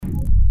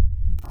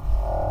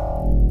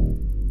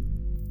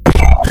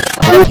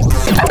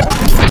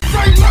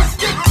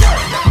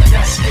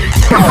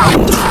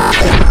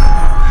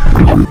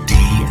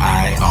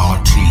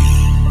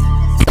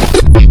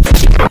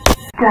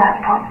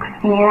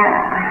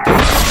Yeah.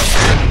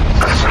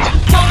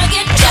 Wanna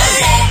get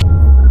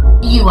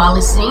dirty? You are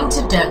listening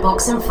to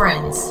Dirtbox and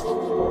Friends.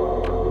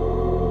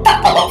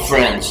 Hello,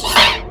 friends.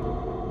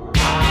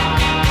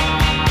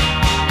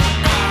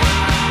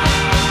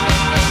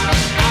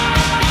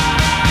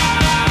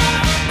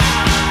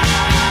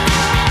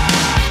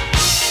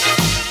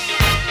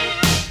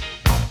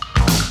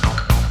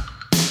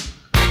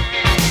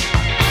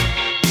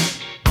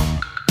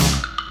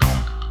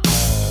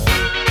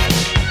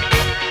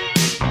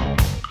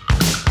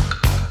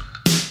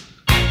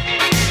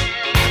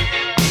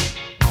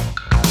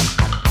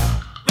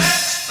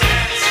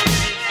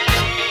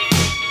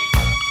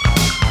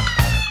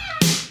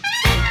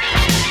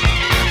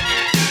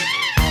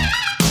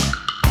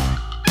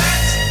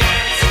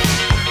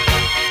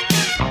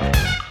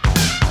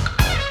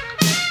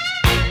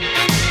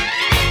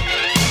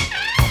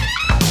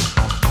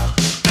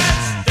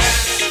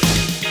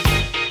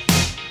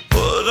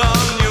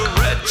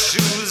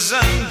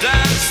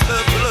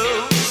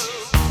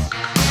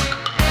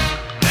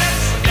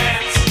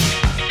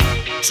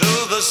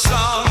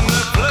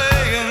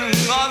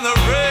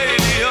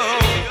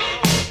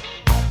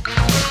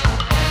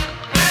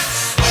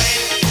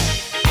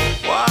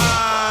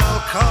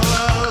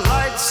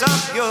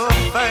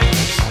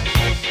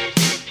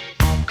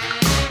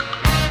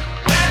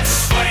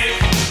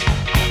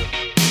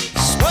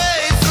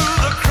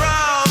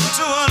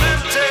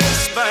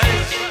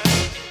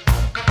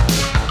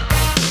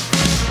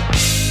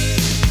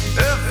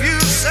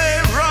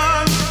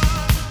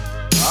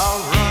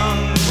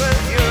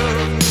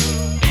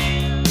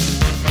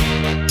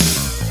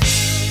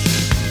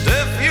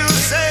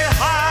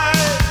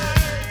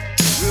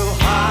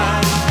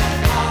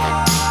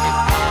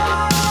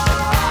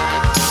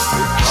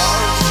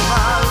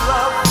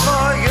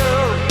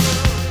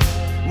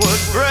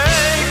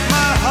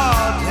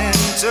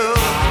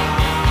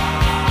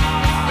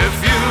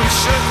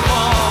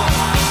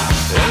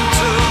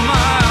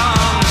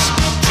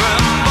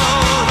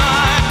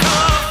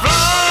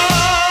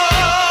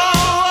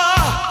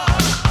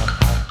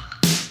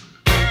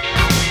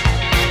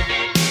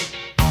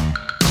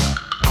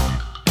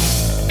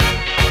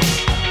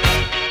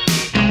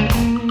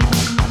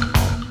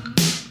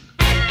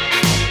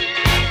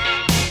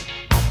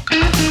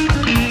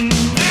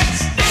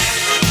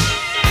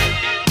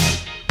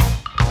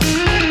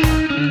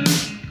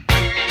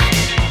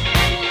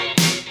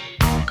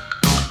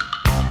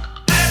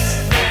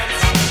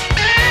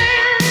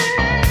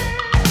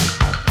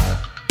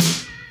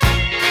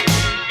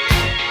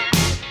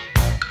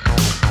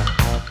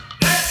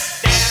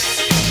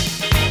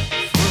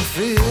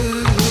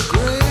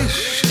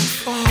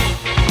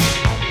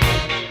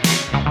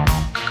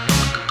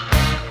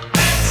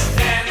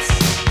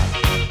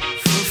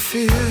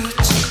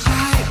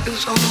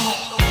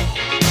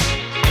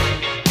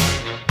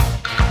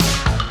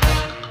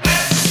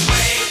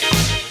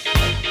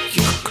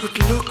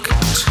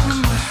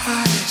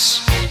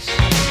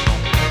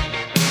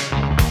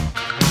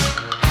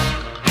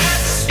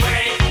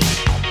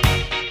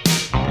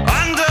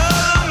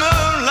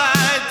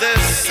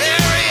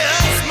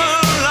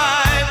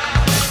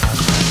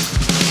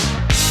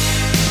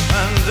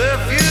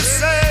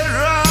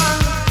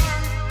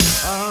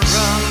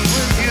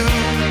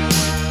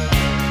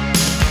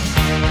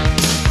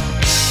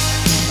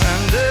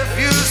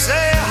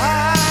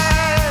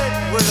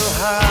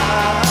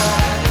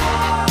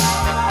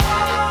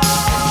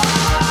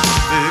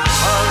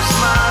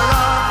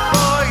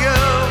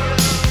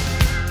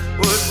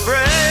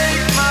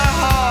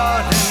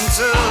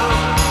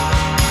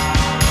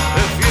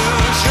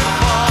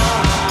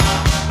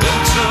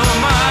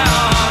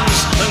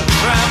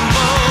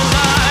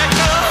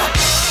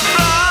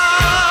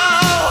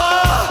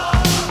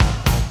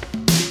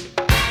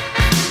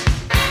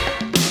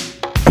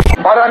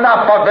 But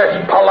enough of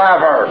this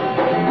palaver.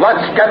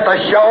 Let's get the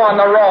show on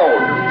the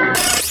road.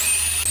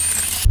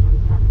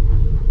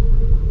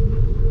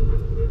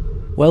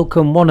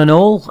 Welcome one and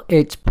all,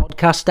 it's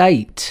podcast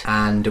 8.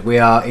 And we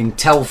are in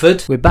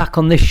Telford. We're back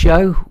on this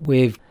show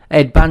with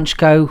Ed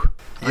Banshco.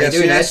 How you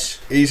doing, Ed?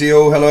 Easy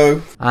all,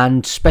 hello.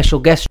 And special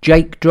guest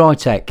Jake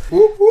Drytek.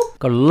 Whoop, whoop.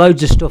 Got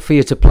loads of stuff for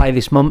you to play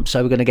this month,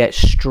 so we're going to get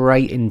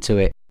straight into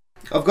it.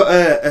 I've got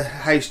a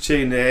house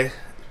tune there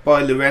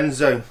by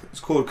Lorenzo. It's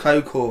called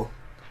Coco.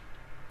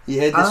 You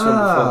heard this one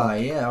before?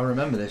 Yeah, I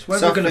remember this. We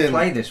were going to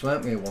play this,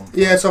 weren't we, at one point?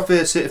 Yeah,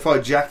 Sofia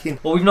certified jacking.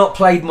 Well, we've not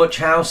played much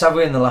house, have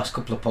we, in the last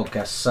couple of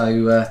podcasts,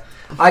 so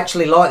I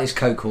actually like this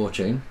Coco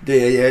tune. Yeah,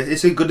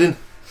 it's a good one.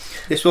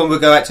 This one will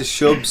go out to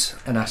Shubs.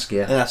 And ask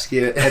you.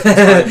 Every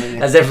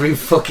time, as every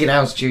fucking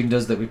house tune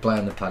does that we play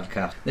on the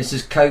podcast. This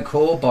is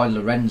Coco by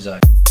Lorenzo.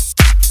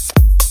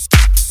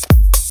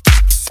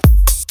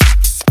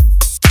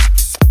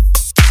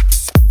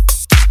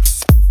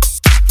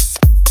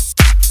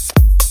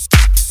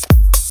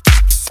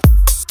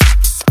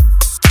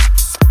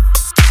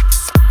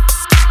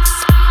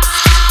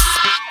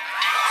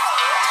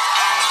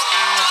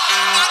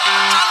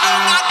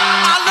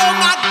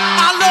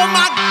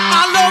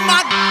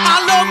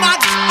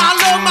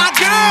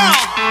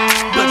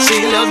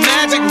 She loves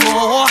magic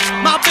more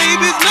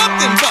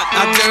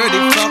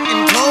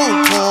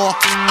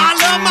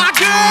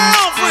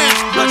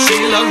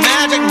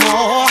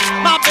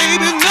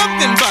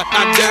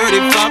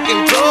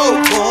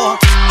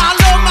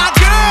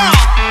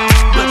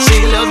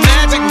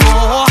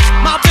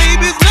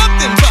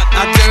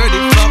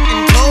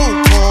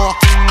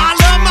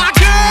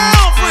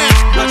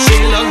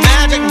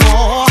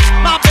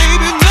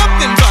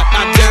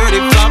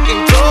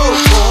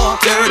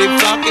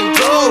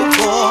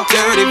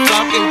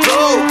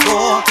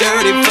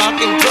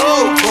fucking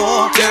cold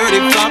core, dirty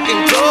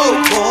fucking cold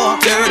core,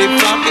 dirty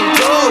fucking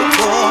cold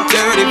core,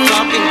 dirty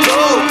fucking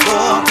cold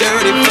core,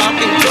 dirty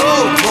fucking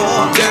cold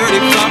core, dirty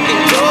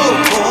fucking cold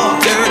core,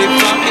 dirty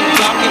fucking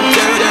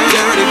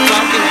dirty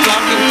fucking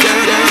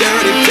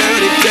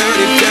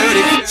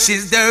dirty.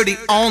 She's dirty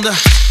on the.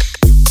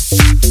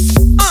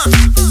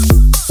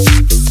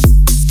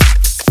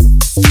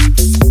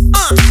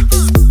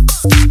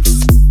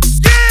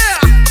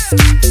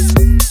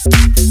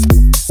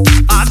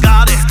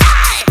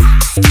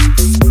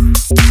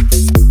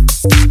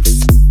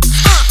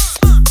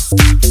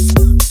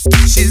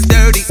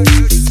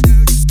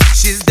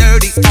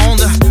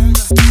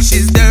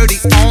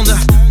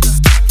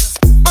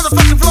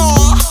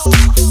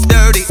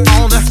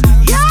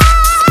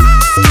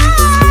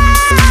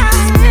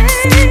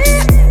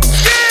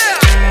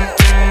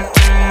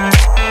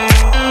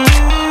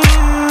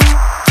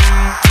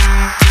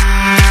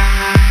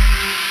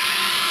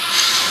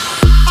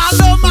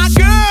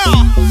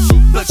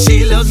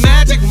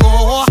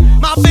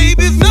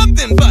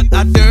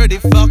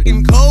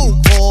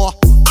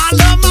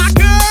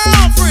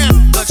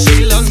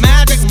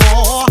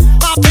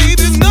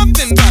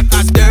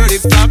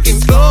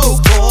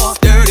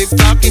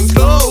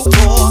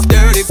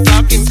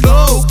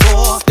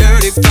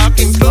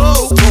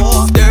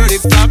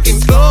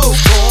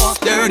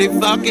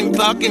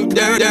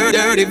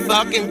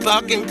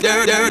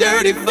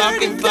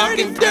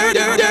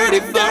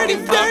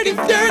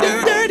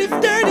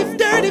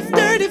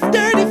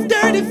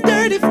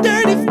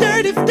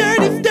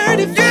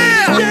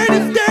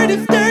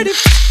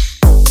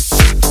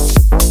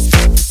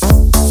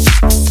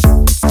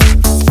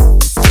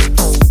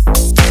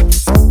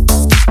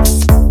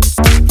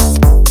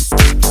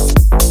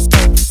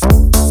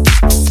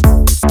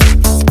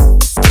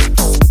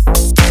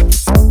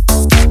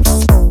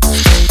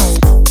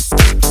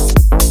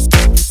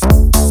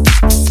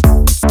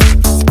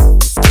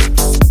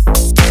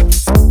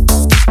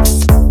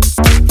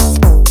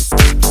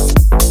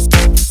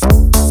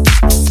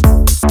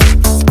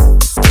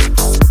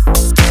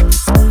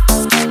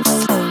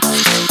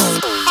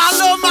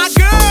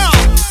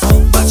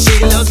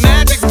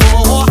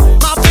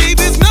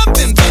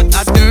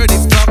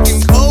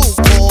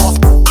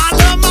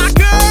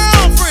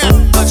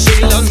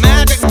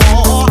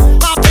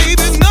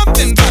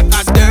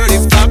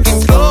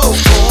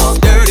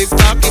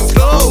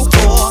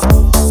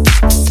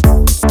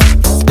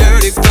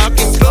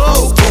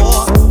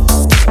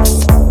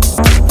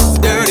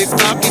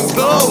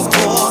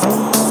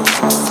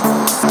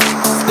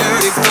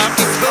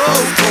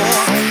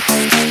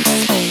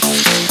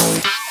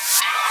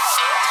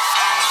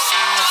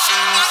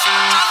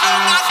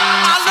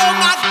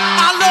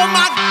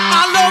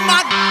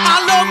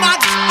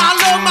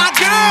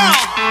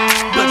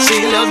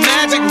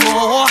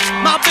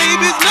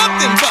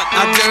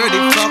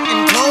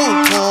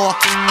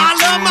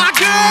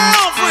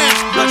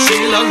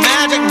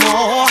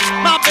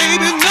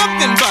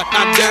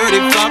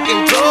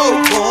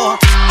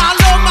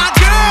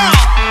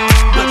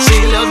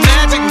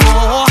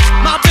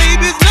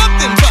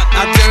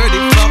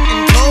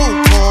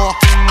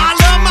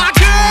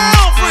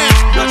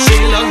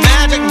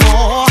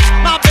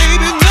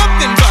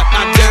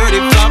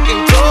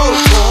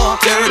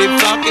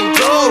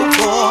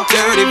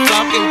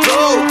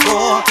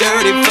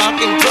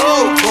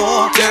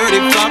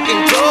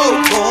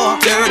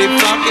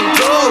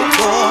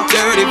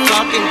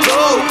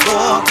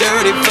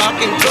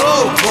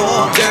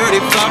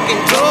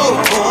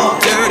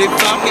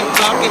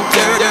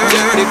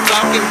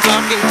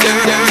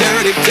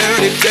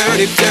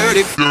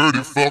 Dirty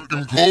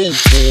fucking cold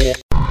core.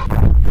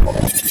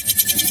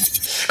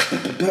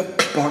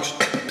 Dirtbox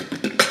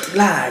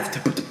live.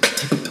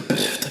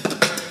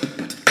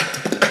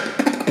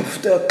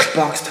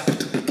 Dirtbox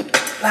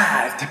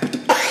live.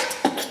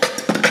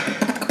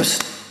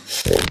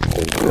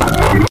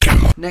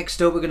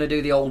 Next up, we're going to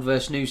do the old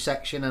versus new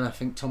section, and I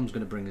think Tom's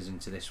going to bring us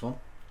into this one.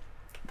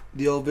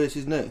 The old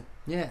versus new?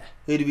 Yeah.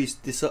 Who do we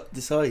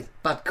decide?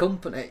 Bad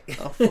Company.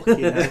 Oh,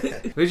 fucking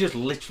hell. We were just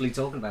literally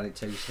talking about it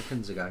 2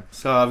 seconds ago.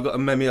 So I've got a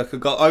meme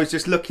I was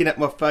just looking at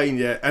my phone,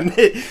 yeah, and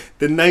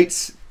the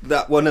notes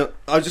that one,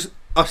 I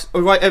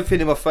write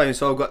everything in my phone,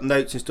 so I've got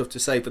notes and stuff to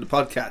say for the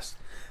podcast.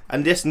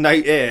 And this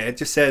note here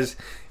just says,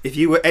 if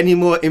you were any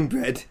more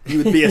inbred,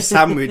 you would be a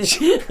sandwich.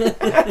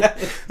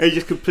 It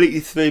just completely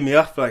threw me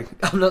off, like.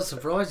 I'm not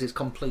surprised, it's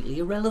completely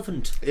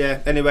irrelevant. Yeah,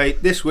 anyway,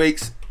 this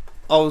week's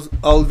old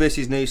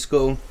versus new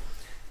school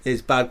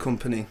is Bad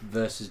Company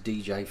versus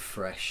DJ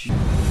Fresh.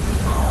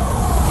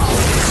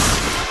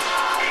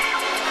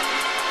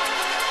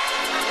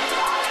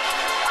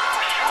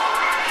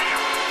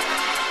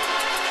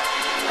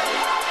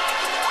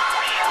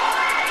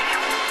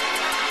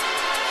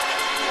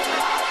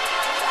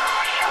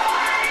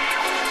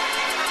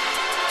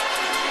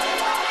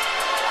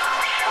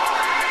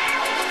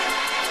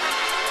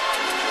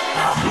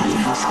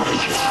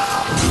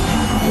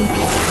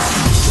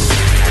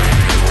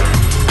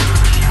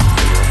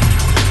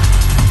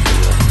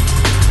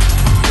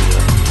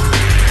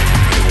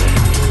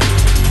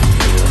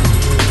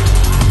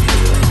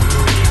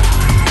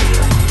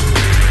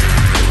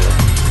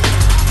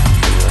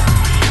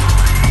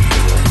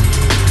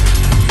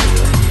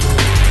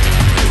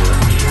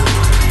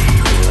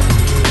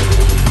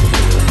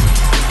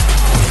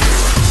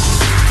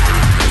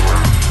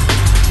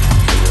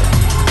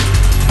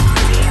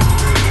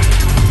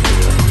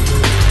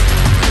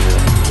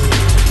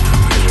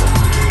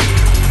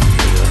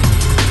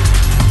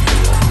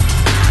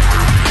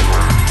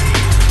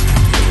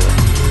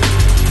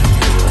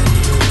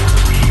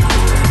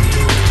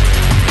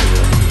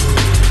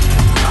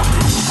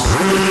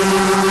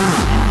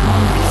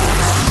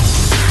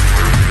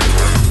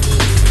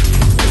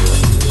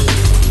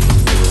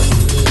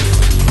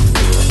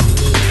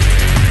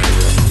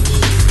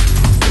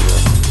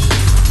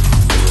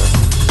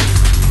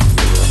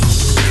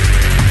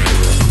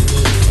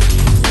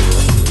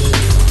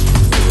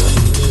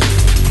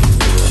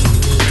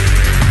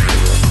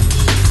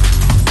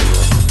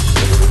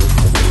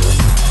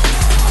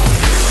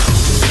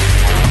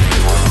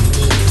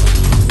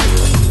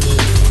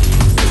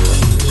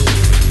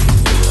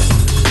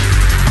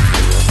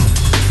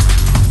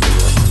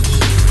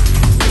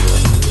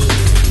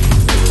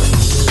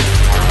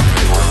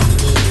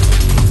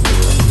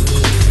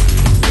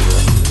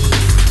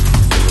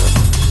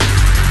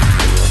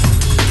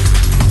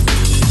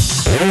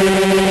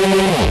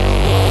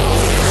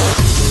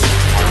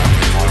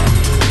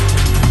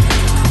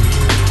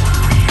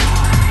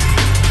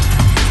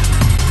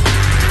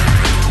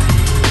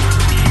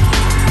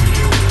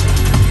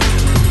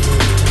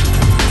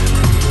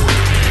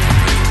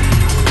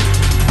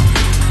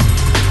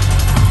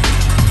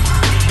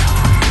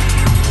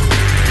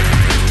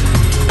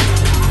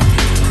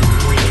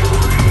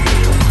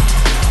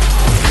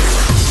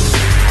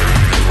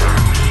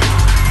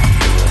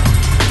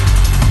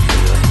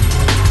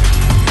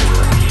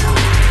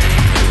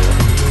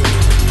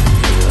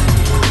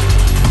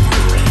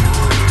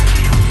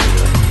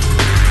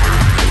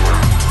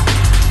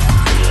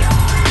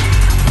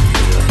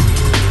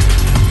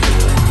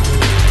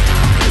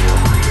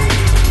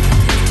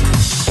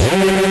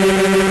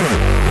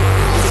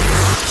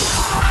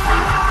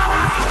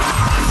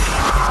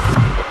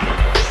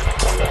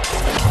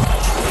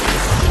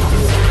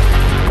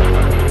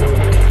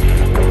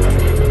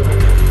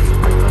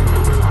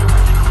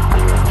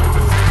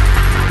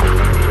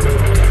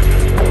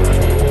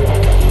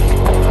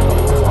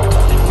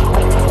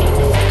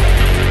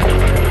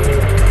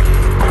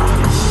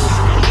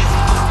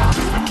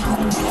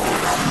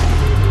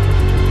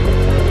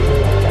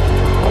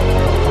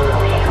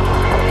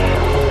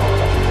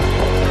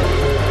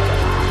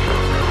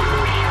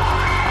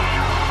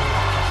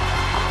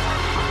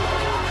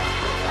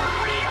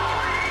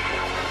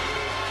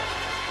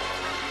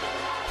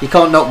 You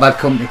can't knock Bad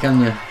Company,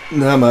 can you?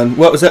 No, man.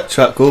 What was that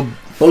track called?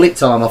 Bullet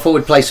Time. I thought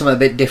we'd play something a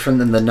bit different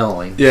than the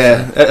 9.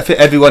 Yeah, I think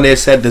everyone here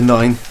said the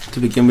 9 to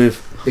begin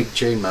with. Big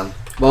tune, man.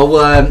 Well,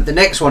 the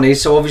next one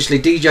is, so obviously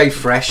DJ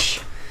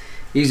Fresh,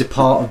 he's a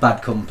part of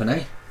Bad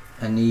Company,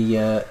 and he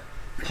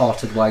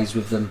parted ways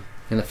with them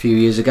a few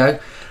years ago.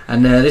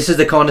 And this is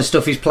the kind of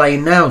stuff he's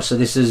playing now. So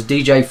this is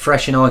DJ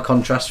Fresh in High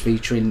Contrast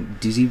featuring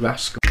Dizzy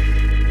Rascal.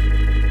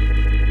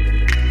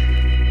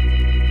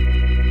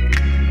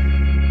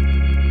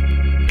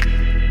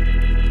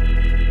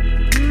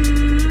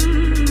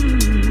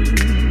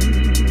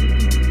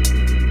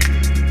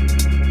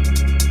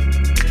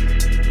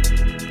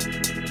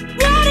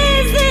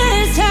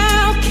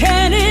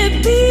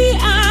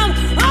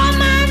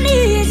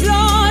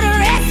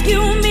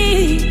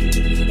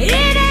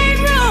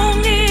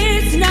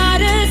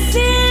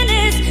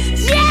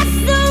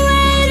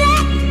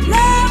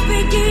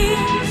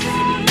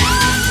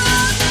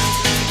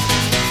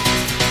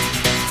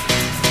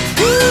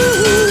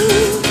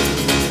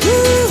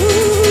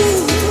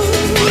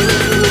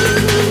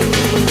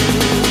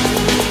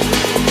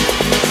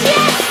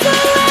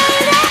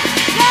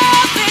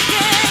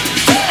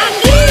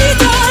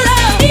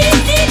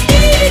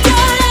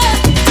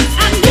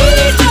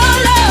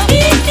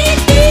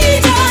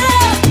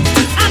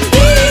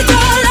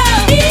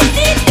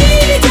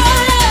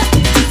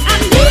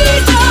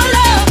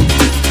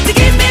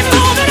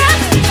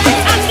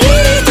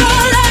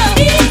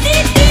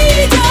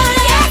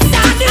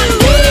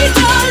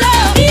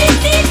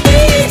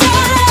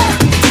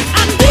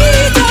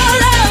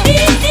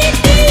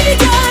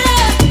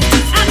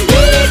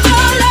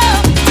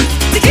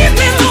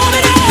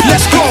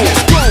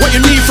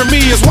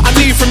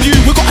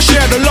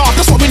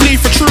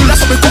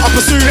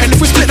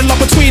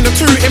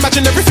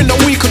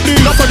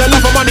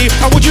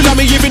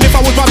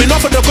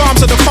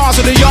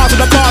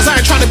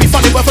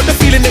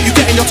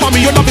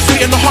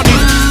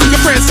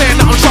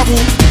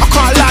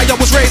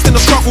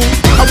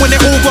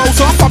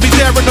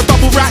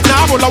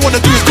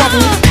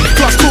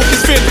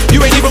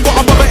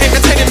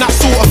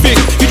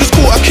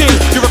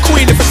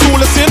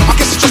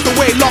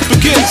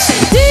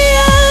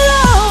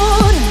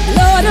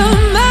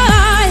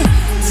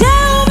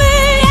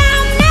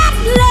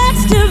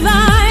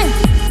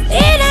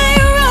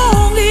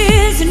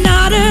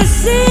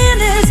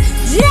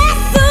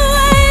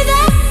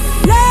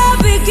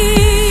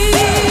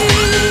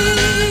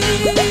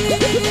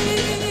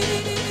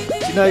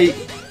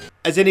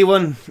 Has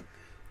anyone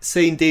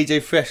seen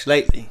DJ Fresh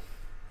lately?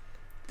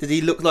 Does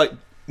he look like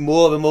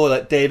more and more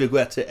like David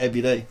Guetta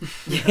every day?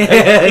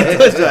 Yeah. He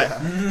does,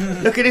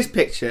 right? Look at this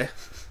picture.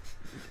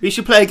 We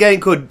should play a game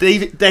called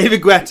David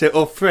Guetta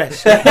or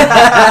Fresh.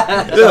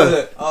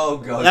 Look. Oh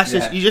god! That's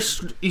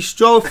you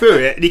stroll through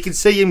it and you can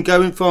see him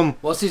going from.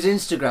 What's his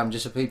Instagram,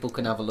 just so people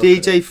can have a look?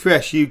 DJ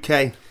Fresh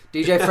UK.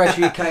 DJ Fresh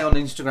UK on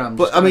Instagram.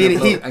 But I mean,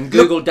 and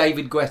Google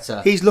David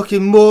Guetta. He's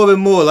looking more and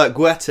more like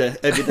Guetta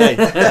every day.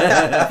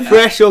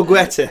 Fresh or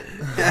Guetta?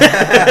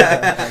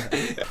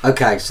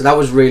 Okay, so that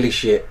was really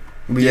shit.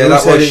 Yeah,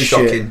 that was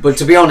shocking. But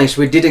to be honest,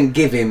 we didn't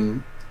give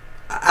him.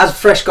 Has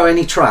Fresh got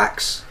any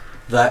tracks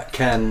that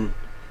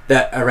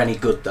are any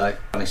good though?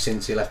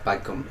 Since he left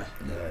Bad Company.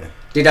 No.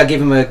 Did I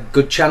give him a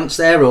good chance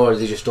there, or is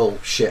he just all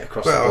shit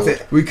across the board? I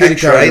think we could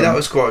X-Ray, that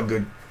was quite a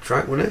good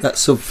track, wasn't it?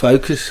 That's Sub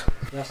Focus.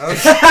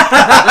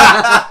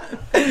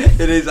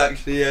 It is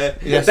actually, yeah.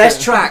 The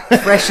best track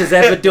Fresh has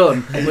ever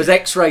done was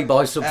X-Ray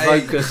by Sub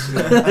Focus.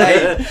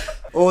 Hey.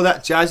 All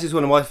That Jazz is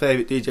one of my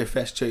favourite DJ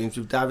Fresh tunes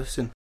with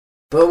Davison.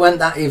 But when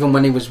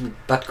he was with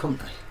Bad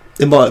Company?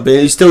 It might be.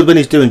 He's still when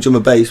he's doing drum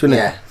and bass, wasn't it?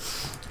 Yeah.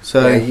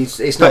 So yeah,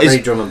 it's not really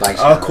drum and bass.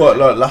 I quite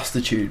like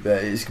Lassitude,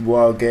 but it's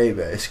wild gay,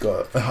 but it's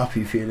got a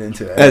happy feeling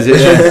to it. Is it?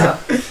 Yeah.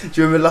 Do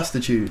you remember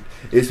Lassitude?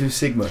 It's with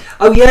Sigma.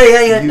 Oh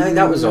yeah. No,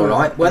 that was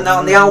alright. Went that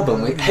on the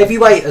album.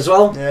 Heavyweight as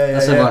well.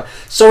 Yeah.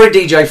 Sorry,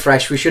 DJ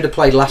Fresh. We should have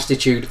played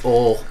Lassitude,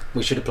 or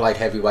we should have played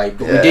Heavyweight,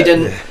 but we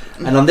didn't. Yeah.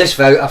 And on this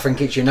vote, I think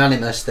it's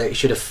unanimous that it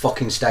should have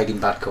fucking stayed in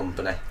Bad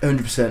Company.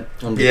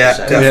 100%. Yeah,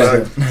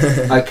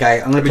 definitely.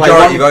 Okay, I'm going to play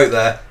majority vote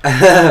there.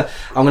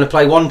 I'm going to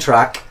play one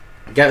track,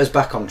 get us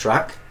back on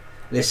track.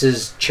 This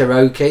is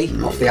Cherokee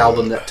off the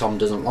album that Tom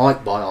doesn't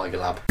like by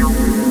Eigelab.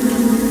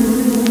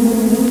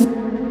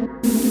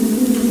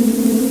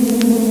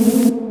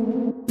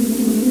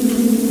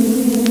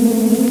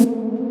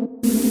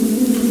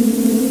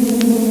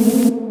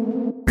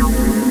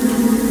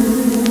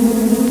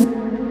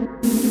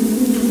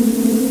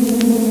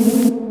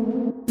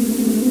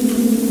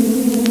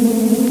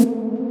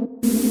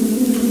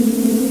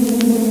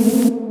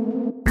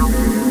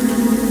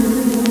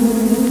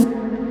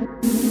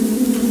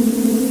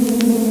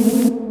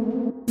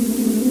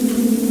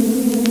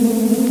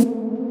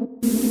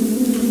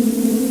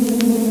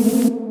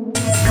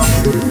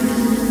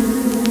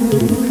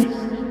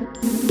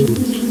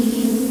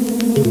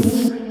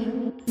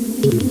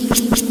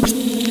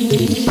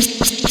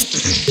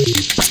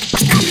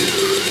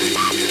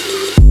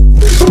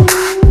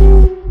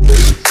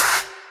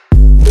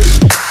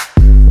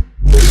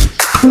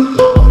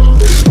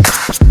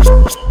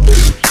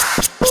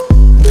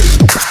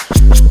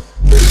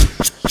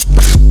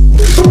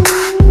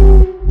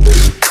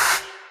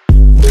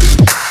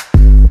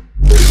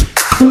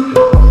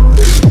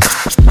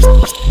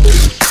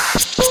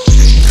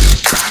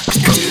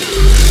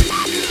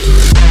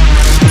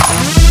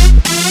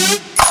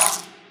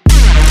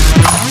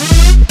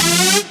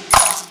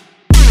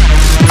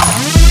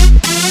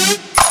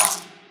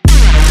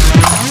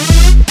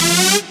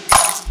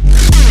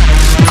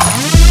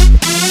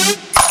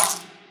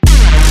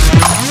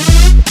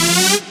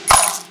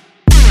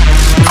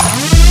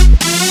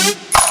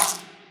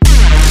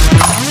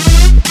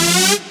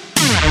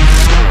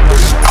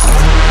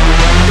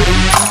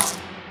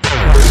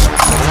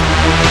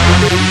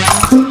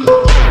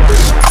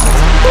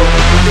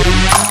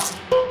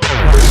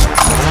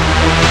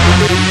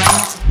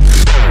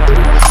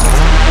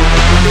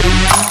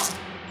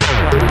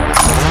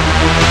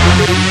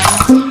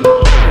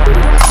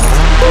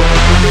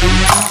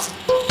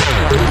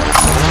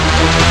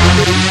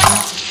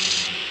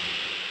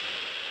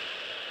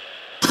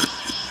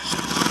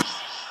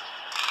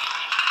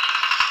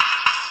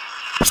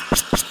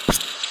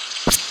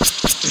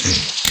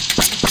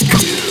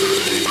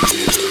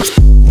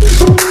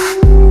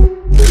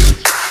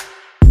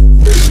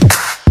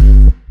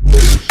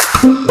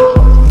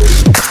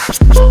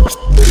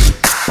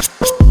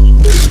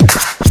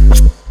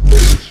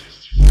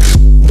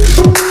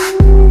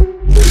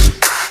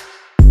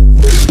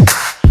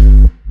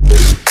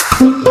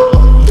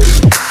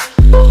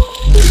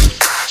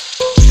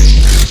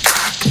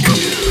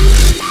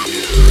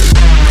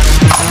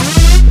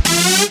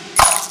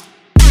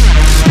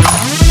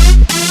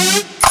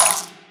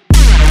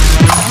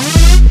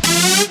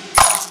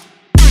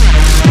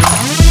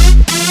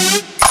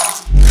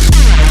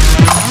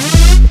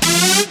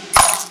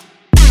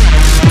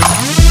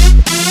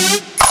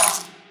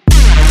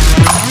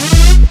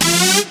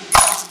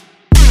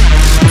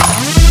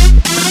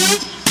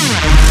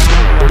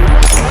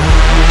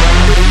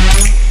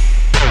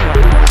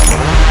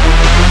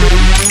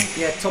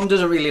 Tom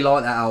doesn't really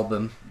like that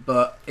album,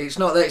 but it's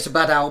not that it's a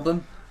bad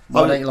album.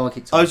 Why don't you like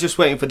it, Tom? I was just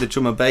waiting for the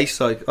drum and bass.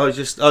 Like I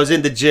was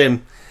in the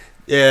gym,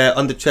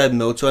 on the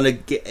treadmill, trying to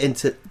get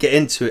into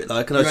it.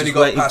 Like, and I was just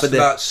waiting for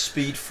that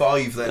speed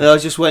 5 then. And I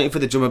was just waiting for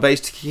the drum and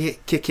bass to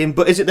kick in.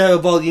 But isn't there a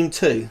volume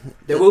 2?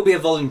 There will be a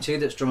volume 2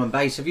 that's drum and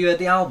bass. Have you heard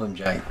the album,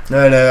 Jay?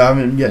 No, I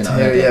haven't yet to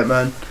hear it yet,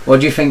 man. What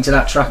do you think to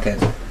that track,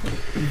 Ed?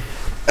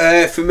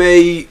 For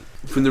me,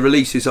 from the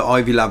releases that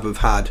Ivy Lab have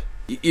had,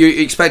 you're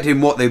expecting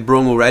what they've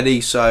brung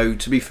already. So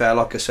to be fair,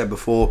 like I said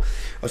before,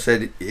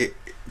 to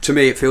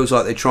me it feels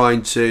like they're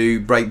trying to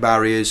break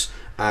barriers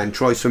and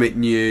try something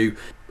new.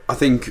 I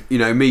think,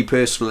 me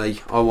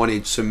personally, I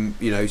wanted some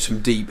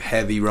deep,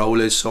 heavy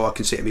rollers so I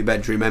can sit in my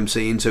bedroom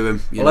emceeing to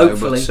them.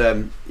 Hopefully.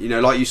 But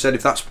like you said,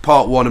 if that's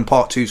part 1 and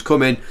part 2's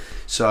coming,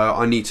 so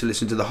I need to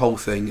listen to the whole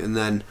thing and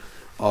then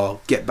I'll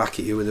get back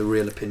at you with a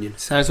real opinion.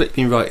 Sounds like you've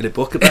been writing a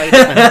book about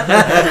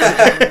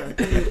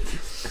it.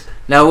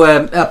 Now,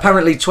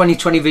 apparently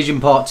 2020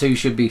 Vision Part 2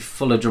 should be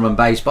full of drum and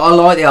bass, but I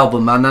like the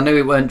album, man. I knew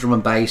it weren't drum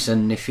and bass,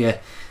 and if you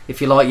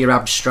like your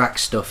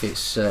abstract stuff,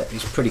 it's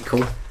pretty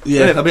cool.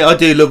 Yeah, I mean, I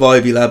do love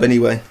Ivy Lab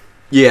anyway.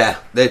 Yeah,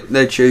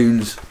 their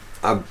tunes,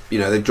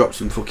 they've dropped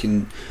some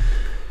fucking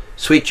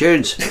sweet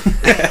tunes.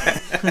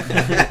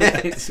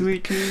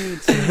 Sweet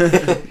tunes.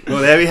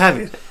 Well, there we have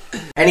it.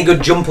 Any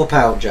good jump up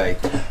out, Jay?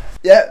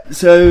 Yeah,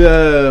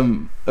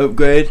 so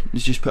Upgrade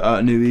has just put out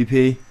a new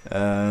EP.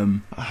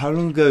 How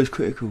long ago was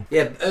Critical?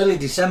 Yeah, early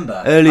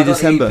December.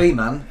 December. The EP,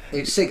 man.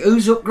 It's sick.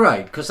 Who's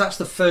Upgrade? Because that's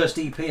the first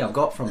EP I've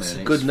got from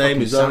him. Good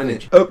name as well,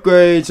 isn't it?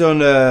 Upgrade's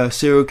on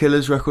Serial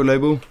Killer's record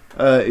label.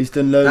 He's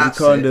done loads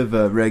of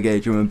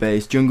reggae, drum and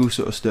bass, jungle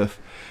sort of stuff.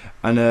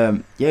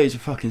 And he's a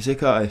fucking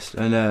sick artist.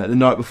 And the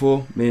night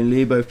before, me and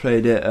Lee both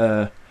played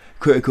it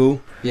Critical.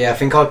 Yeah, I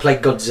think I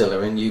played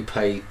Godzilla and you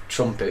played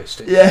Trumpets.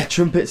 Didn't you? Yeah,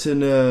 Trumpets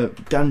and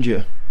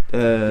Ganja.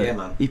 Yeah,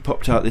 man. He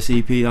popped out this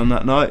EP on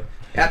that night.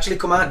 It actually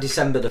come out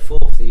December the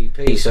 4th, the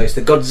EP. So it's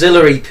the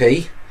Godzilla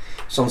EP.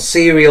 It's on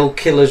Serial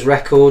Killers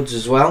Records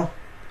as well.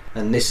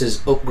 And this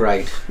is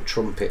Upgrade,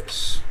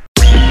 Trumpets.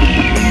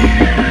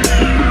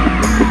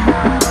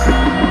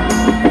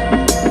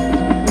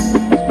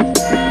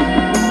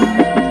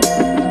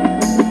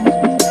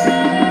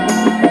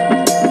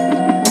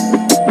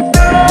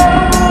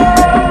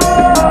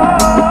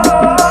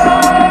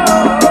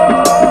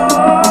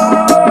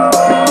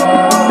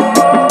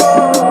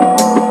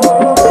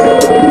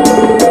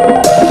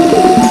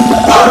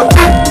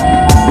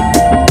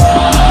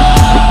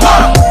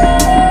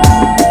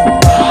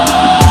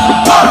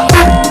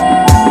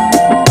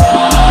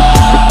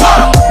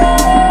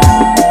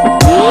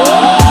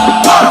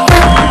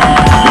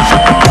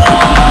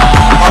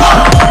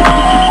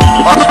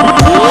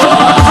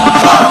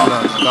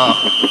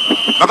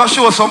 I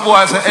show some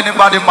boys that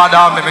anybody mad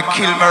at me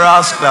kill me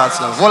rascals.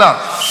 Hold on.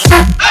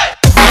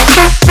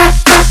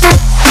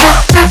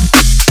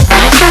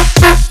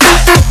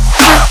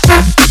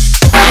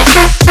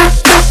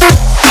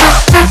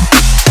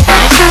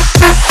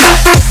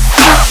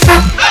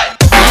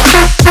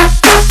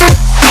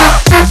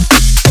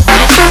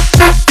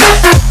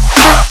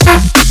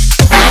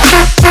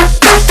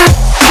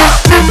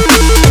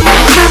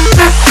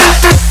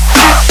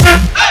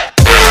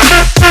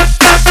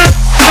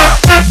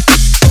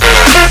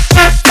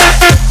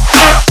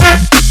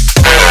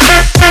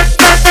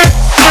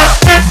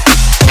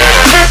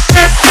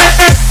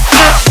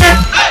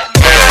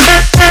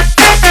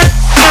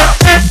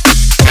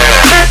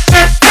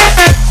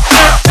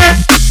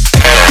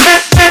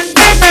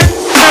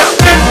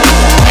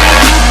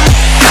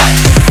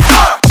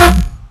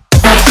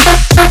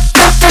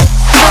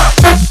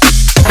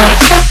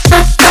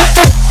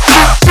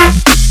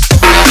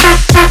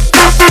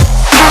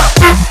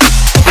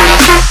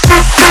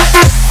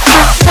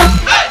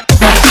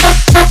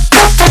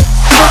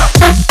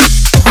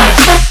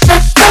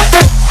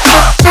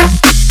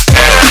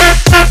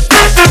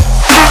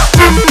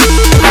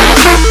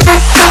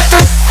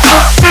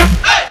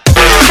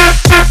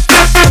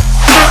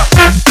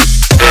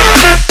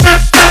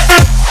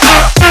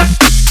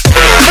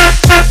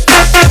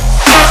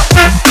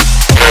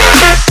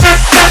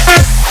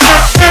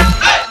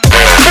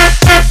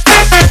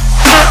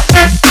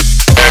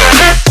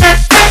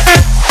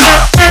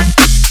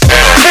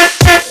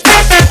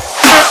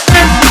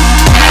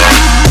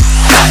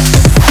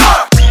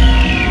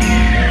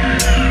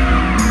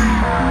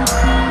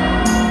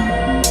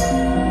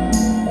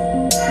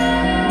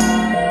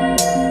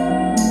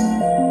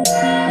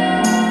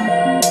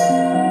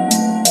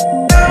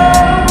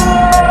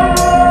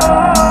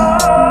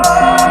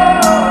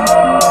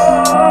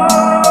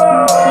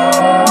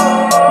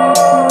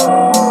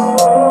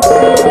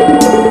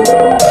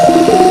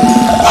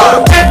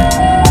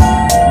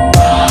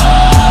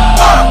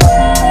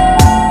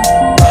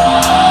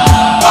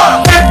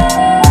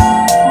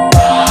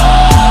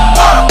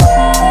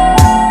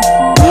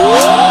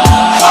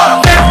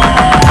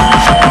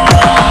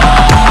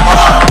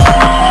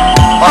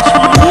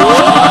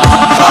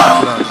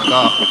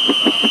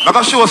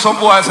 I show some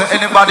boys that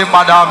anybody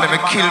mad at me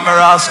kill me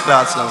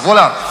rascals. Hold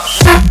on.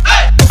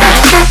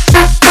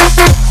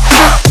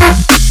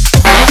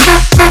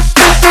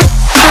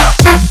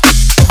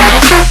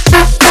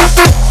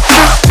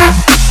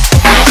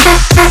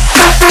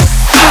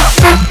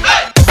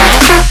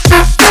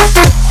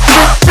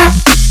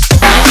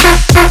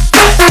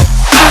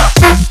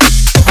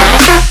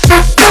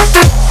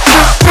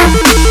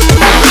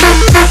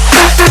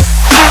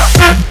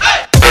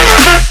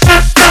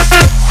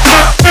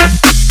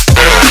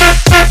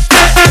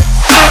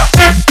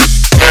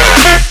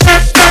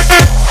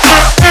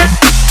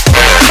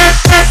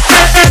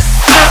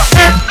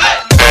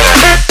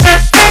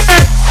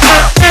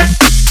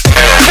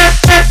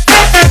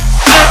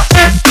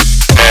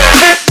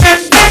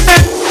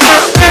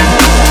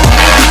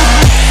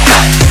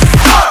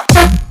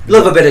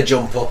 Love a bit of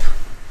jump up.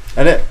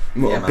 And it,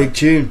 what Yeah, a man. big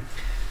tune.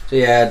 So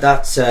yeah,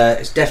 that's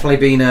it's definitely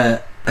been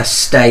a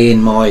stay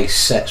in my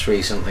sets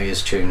recently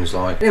as tunes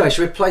like. Anyway,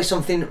 should we play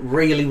something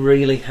really,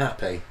 really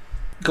happy?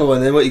 Go on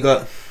then, what you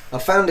got? I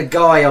found a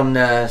guy on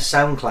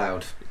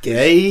SoundCloud.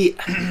 Gay.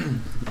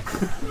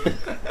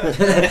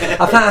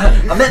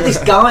 I met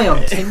this guy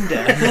on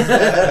Tinder.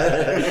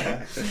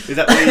 Is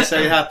that why you're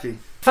so happy?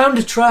 Found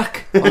a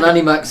track on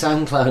Animac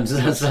SoundCloud.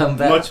 Does that sound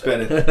better? Much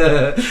better.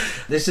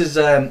 This is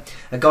a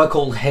guy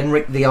called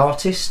Henrik the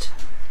artist,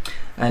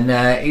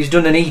 and he's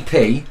done an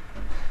EP,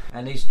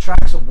 and his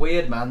tracks are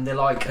weird, man. They're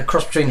like a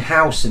cross between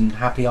house and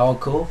happy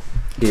hardcore.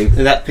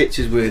 And that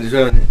picture's weird as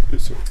well,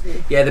 isn't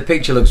it? Yeah, the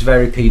picture looks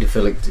very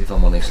paedophilic, if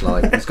I'm honest.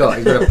 Like he's got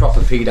a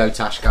proper pedo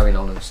tash going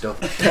on and stuff.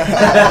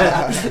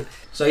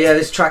 So yeah,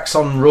 this track's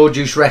on Raw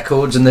Juice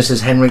Records, and this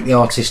is Henrik the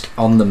artist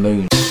on the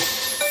Moon.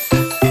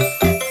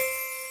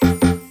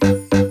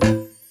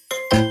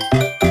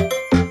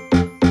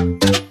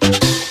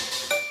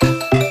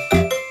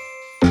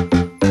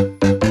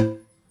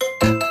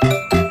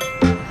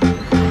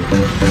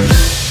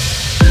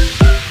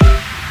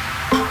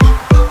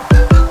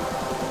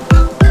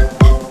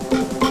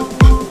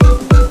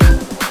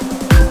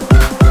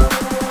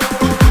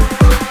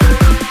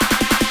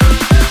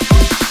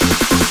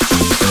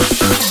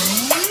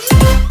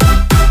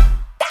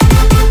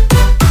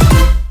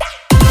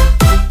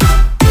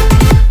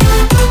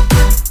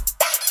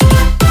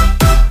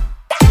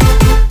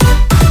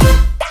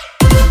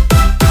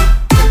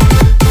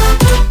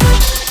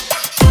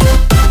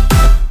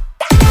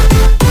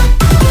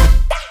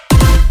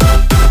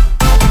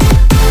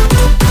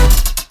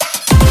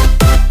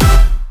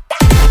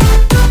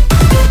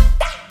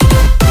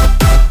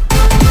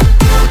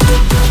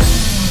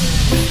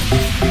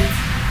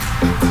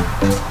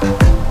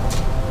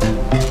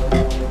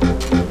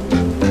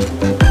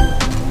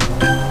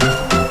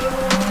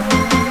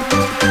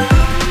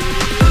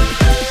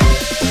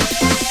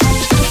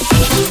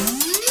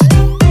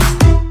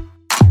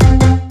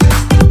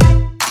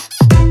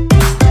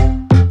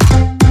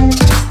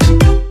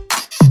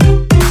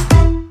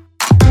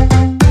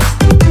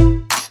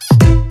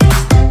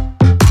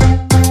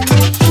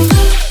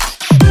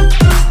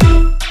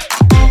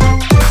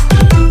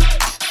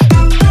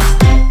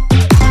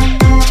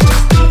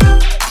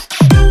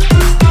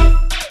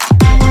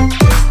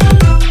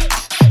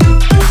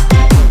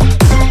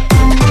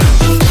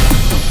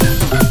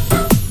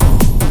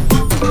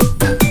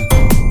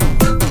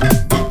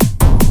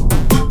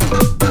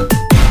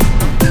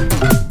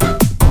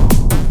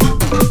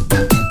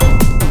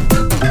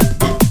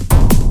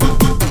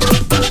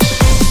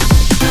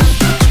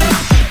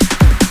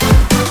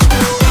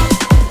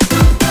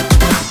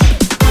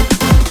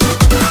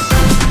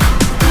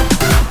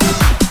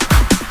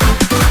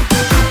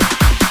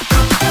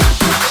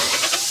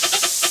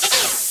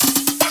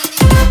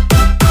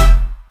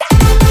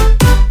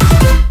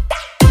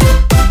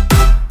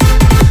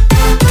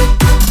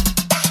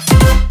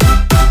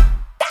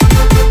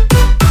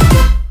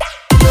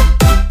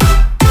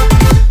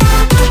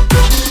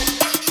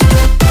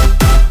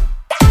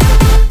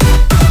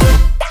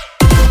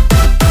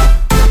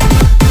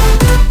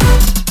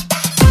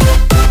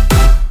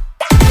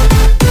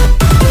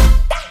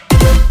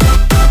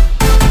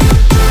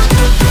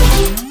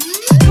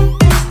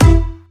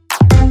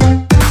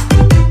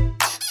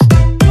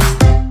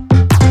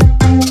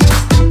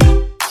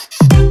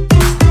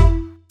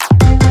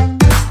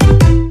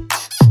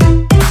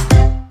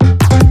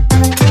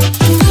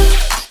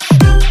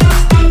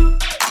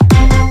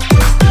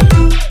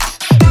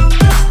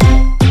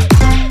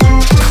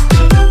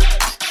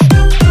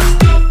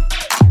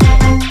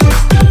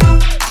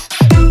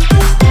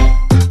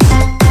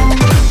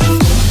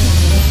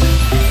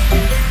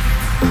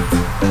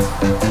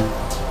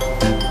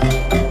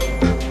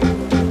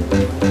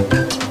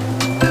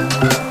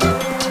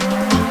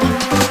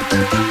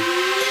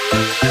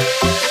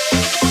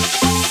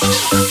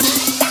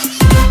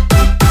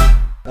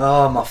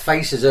 My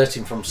face is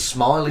hurting from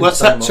smiling. What's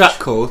so that much. track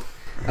called?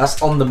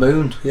 That's On the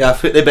Moon. Yeah, I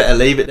think they better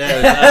leave it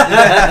there.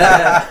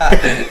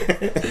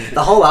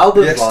 The whole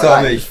album, Yes, like,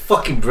 Tommy. is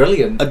fucking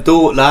brilliant. I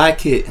don't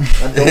like it.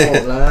 I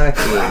don't like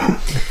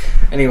it.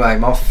 Anyway,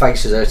 my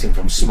face is hurting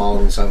from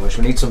smiling so much.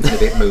 We need something a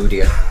bit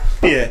moodier.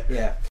 Yeah.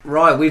 Yeah.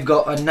 Right, we've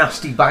got a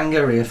nasty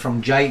banger here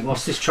from Jake.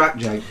 What's this track,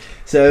 Jake?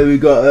 So we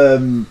got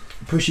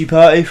Pushy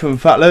Party from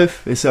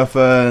Fatloaf. It's off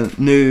a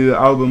new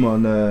album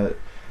on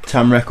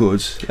Tam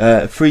Records.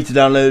 Free to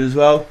download as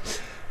well.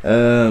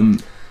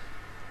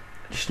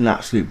 Just an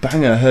absolute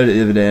banger. I heard it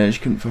the other day and I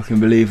just couldn't fucking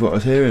believe what I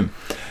was hearing.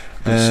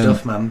 Good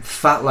stuff, man.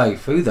 Fatloaf.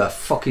 Who the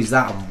fuck is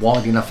that and why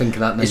didn't I think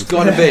of that name? It's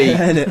got to be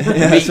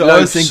that's what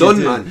I was Meatloaf's thinking son,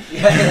 too. man.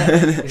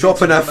 Yeah.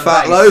 Dropping a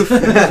fat loaf.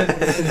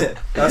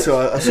 That's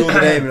what I saw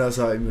the name and I was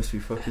like, it must be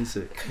fucking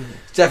sick.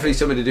 It's definitely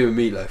something to do with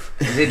Meatloaf.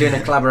 Is he doing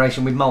a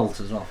collaboration with Malt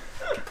as well?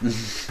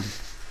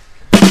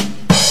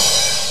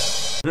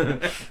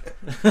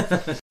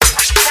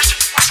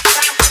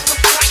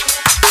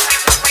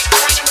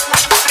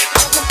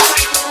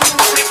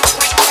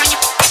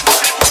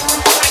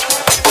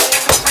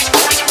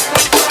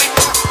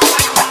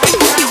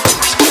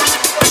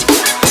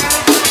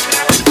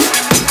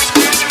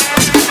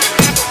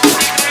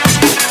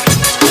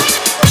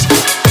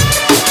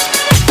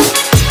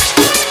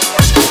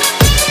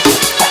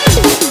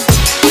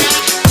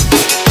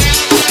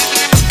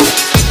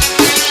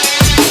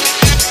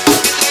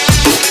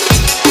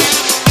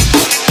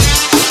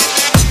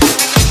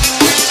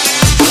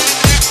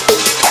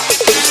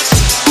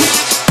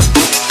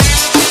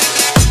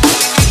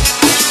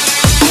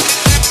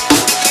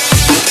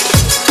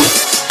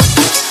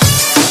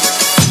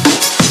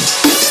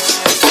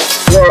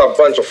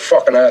 Lorenzo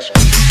fucking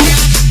asshole.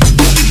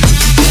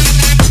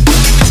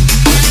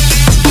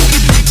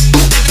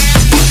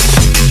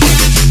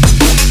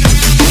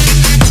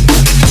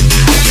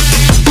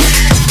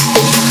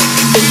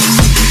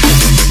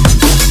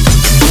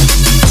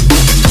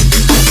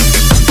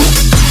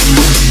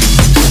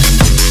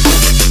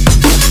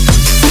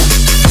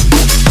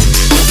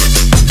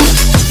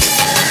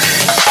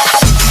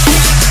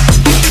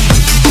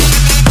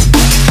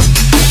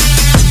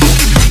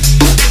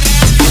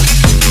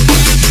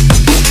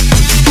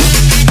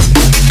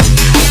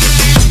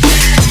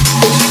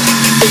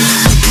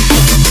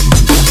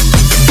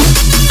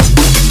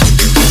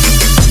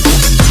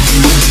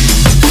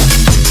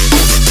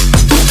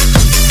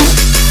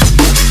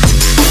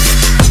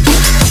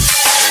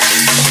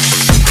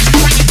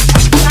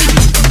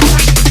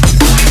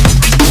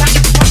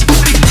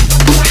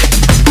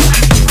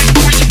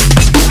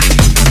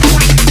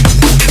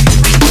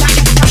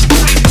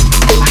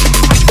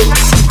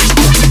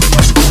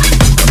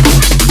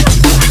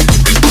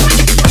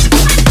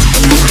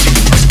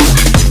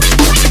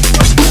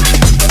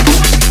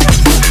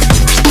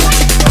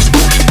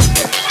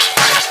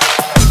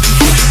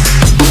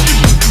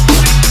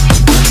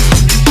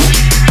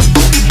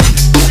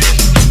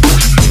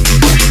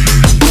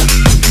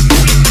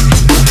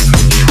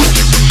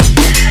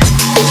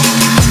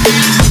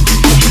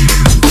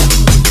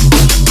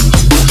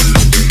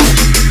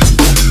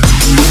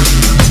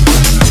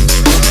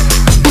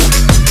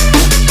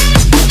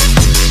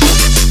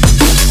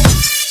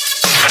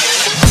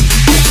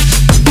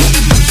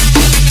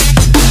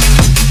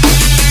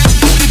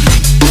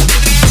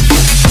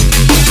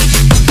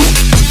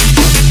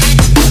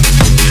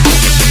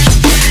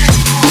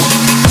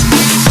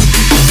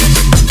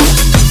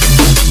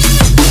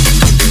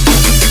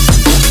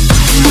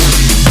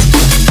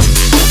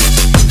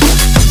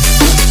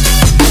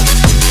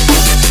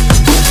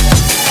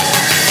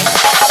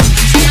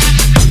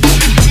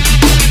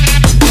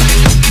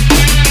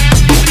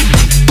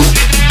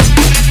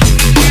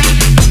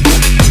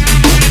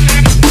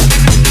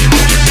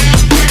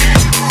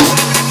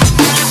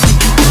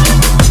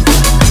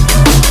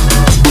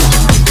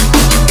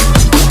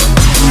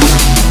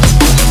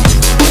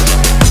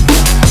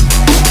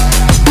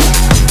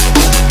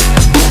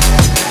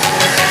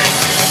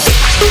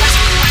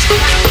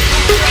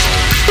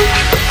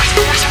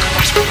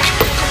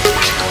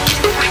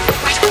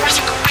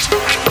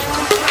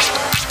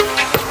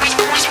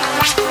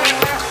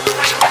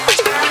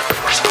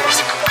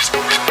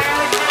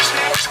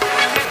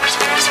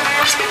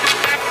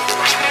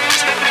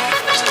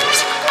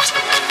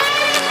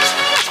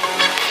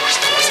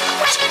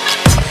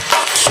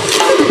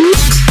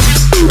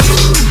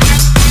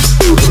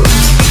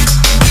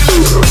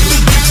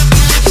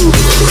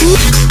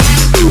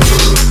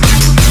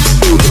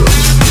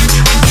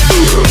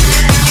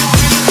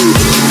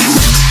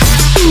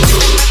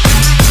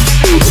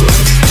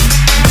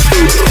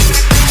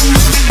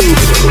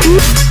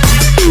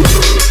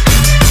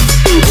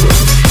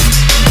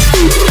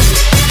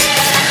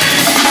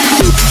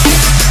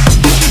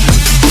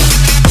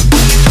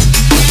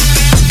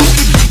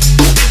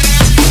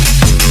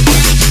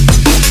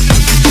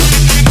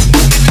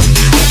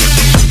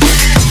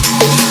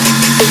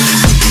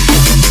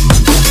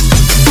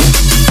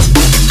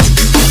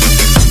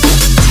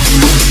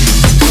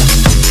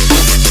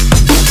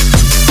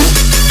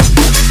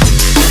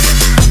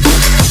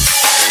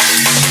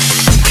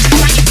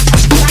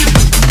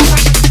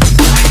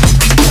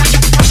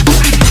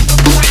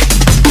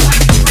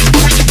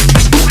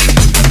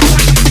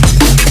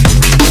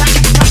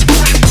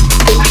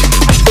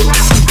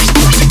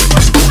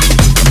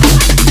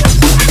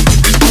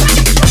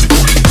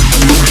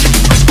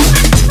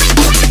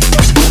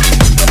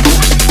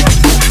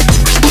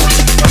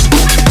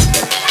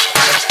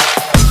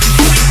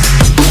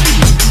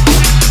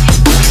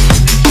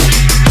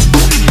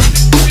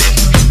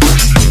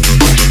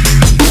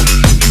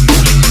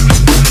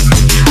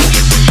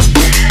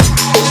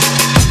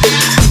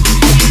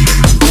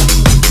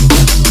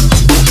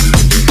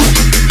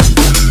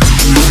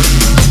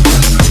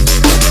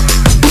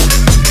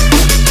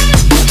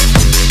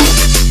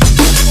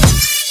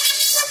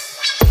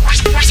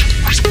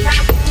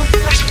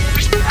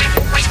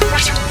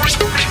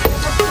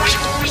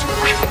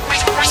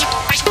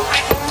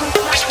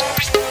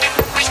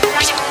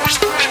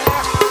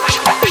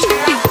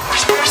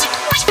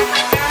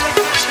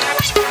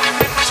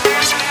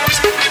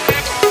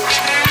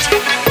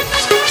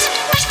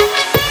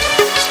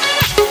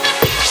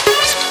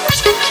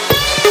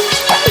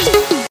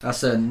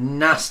 That's a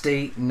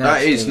nasty.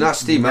 That is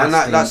nasty, man.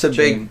 That's a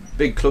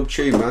big club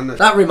tune, man.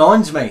 That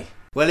reminds me.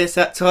 Well, it's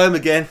that time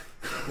again.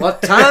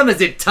 What time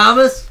is it,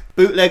 Thomas?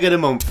 Bootleg of the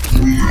month.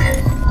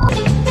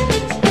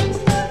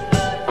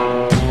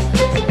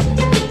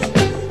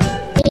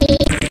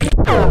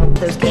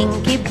 Those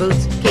kinky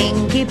boots,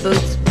 kinky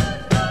boots.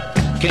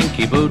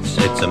 Kinky boots,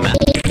 it's a man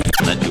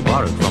that you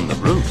borrowed from the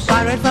Bruce.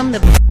 Borrowed from the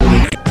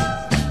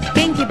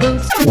kinky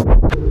boots.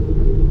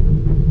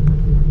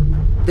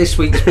 This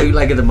week's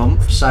bootleg of the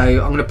month, so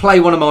I'm going to play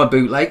one of my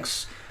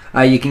bootlegs.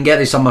 You can get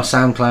this on my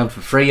SoundCloud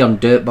for free on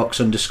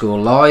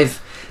Dirtbox_live.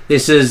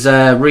 This is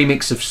a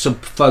remix of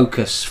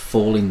Subfocus,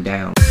 Falling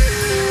Down.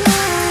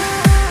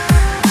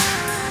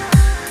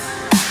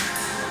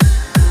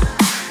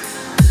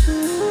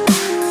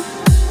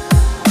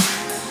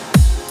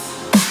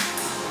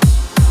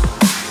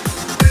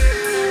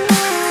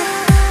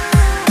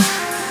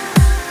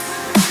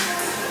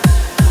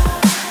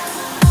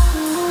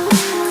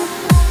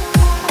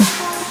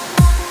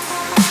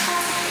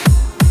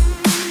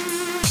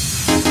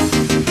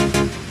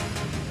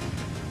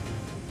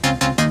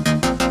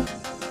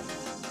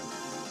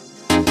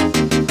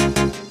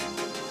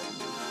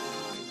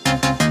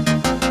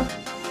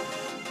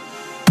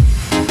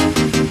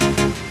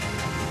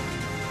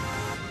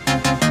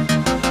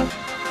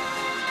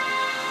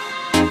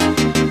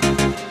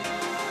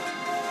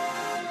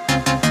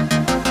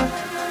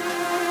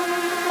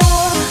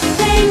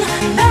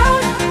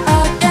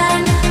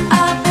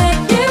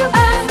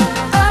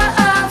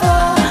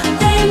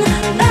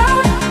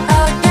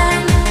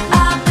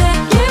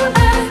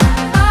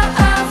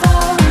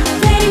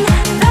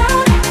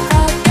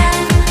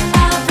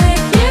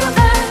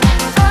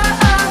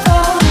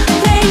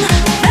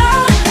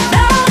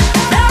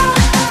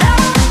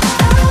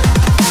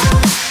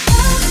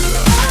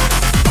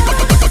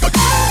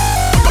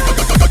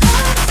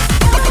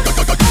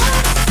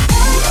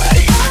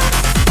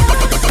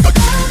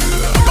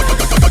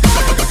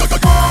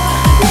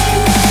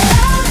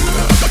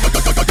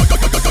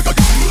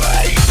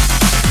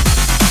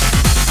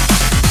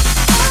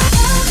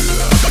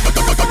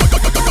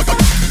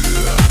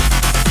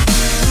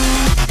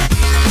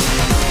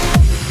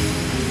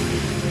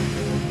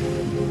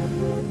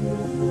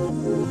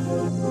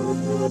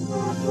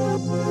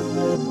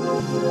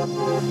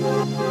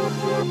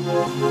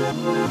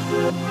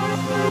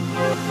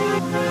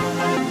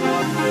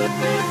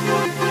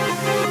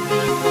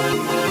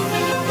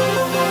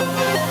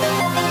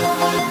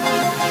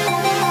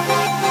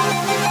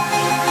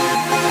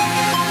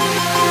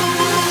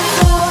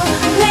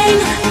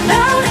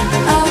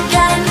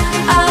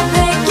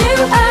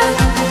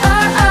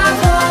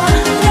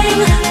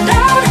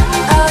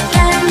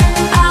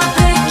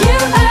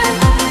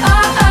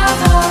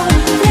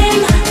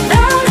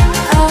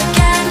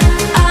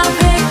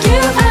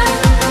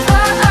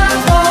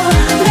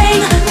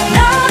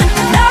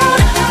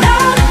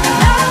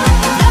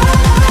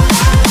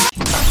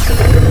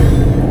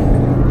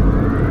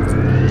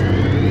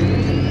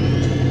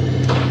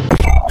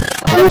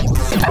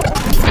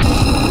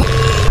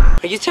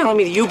 Telling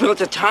me that you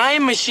built a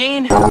time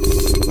machine? I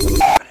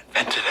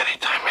invented any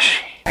time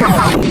machine.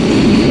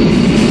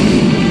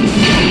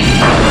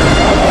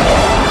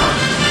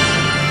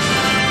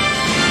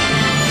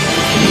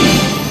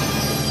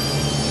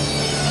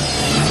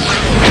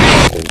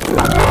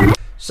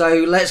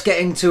 So let's get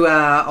into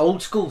our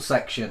old school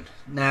section.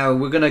 Now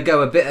we're going to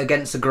go a bit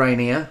against the grain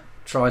here,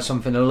 try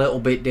something a little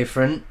bit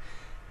different.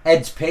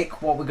 Ed's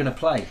pick, what we're going to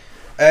play?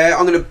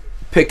 I'm going to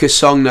pick a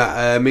song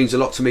that means a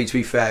lot to me, to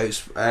be fair. It's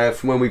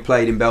from when we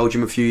played in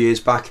Belgium a few years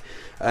back,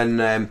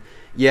 and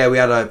yeah, we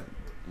had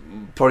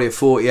probably a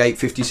 48,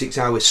 56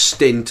 hour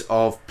stint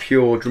of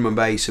pure drum and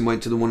bass, and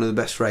went to one of the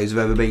best raves I've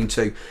ever been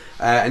to,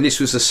 and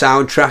this was the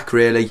soundtrack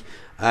really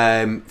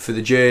for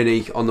the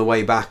journey on the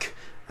way back.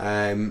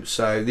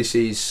 So this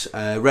is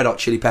Red Hot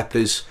Chili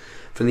Peppers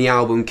from the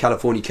album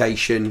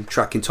Californication,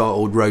 track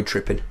entitled Road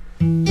Trippin'.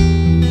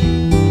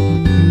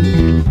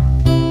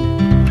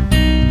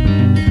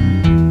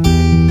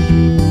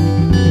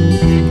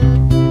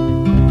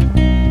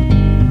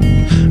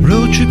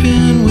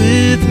 Tripping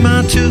with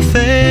my two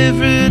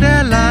favorite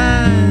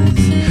allies,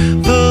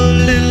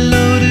 fully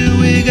loaded,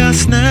 we got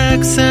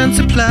snacks and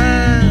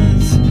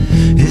supplies.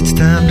 It's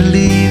time to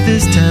leave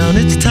this town,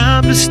 it's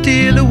time to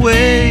steal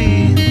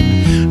away.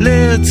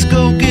 Let's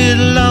go get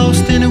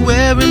lost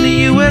anywhere in the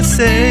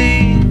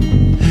USA.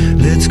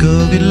 Let's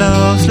go get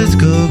lost, let's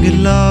go get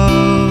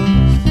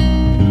lost.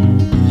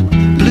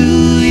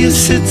 Blue, you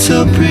sit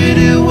so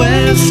pretty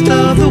west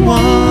of the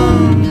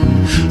one.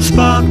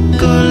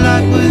 Sparkle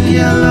like with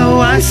yellow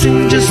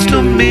icing, just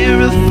a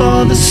mirror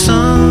for the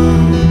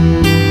sun.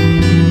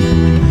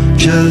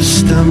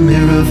 Just a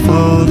mirror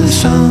for the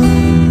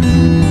sun.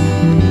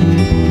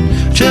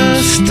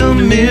 Just a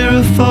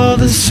mirror for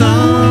the sun.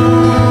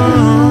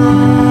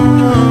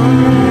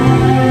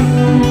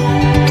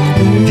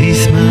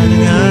 These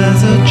smiling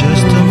eyes are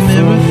just a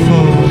mirror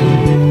for.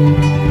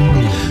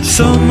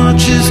 So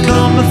much has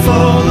come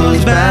before,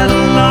 those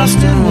battles lost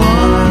and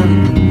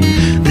won.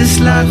 This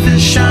life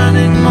is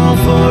shining more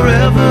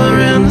forever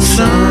in the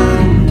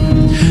sun.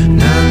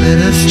 Now let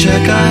us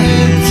check our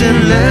heads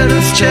and let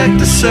us check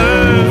the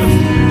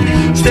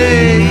surf.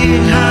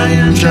 Staying high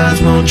and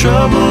tries more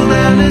trouble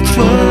than it's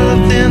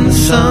worth in the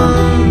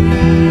sun.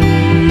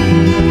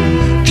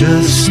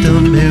 Just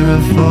a mirror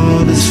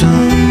for the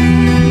sun.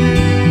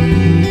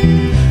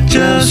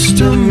 Just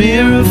a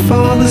mirror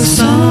for the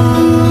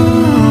sun.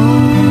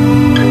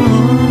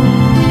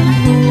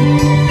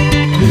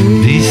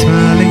 These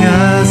smiling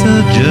eyes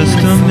are just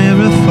a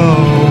mirror for.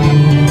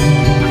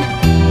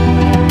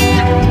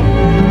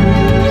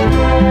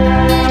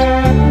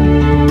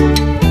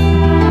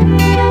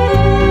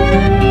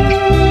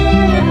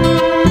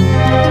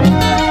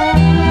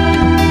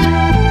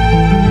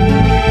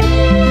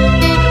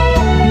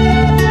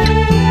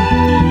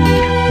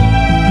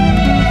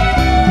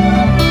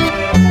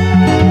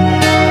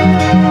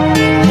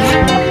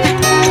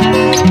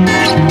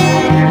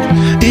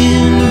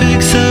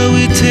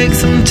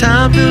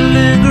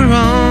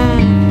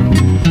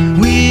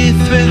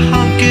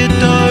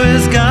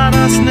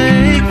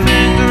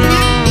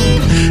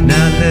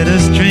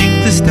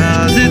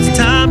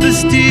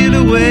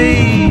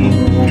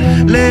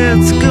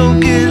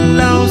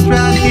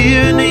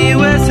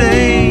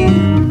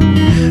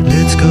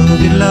 go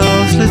get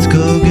lost, let's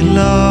go get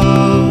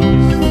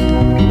lost.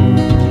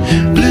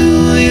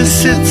 Blue, you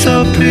sit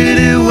so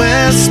pretty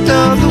west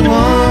of the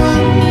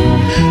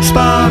one.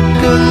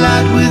 Sparkle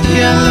light with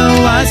yellow,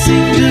 I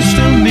seem just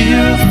a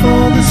mirror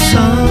for the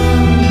sun.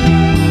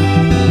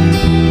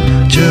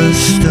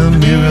 Just a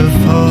mirror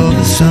for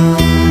the sun.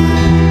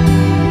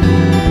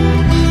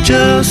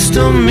 Just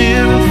a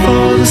mirror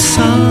for the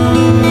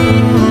sun.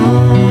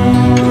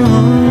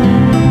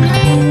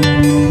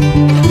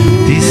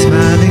 These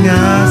smiling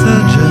eyes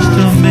are just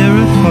a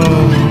mirror for.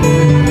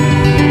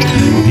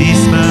 These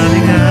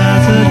smiling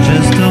eyes are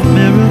just a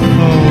mirror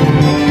for.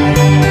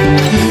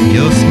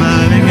 Your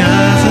smiling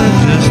eyes are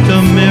just a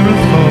mirror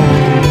for.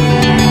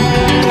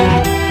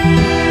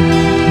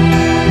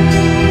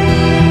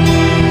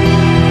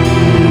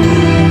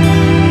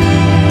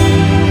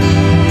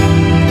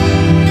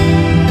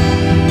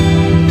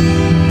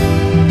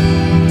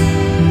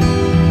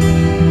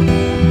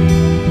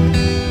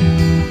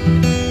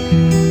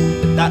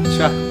 That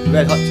track,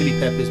 Red Hot Chili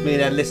Peppers, me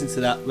and Ed listened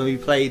to that when we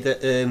played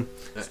at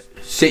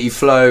City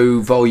Flow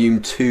Volume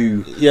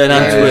 2. Yeah, in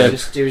Antwerp.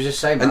 He was just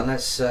saying, man,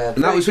 that's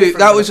and that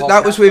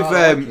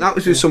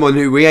was with someone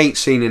who we ain't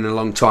seen in a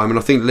long time, and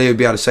I think Leo would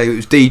be able to say it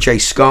was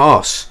DJ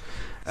Scarce.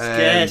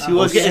 Scarce, he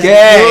was getting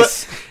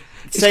Scarce.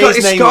 It's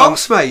his name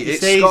Scarce, wrong. mate. It's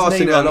Say his Scarce,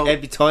 name and wrong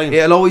every time.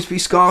 it'll always be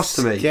Scarce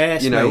to me.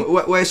 Scarce, you know,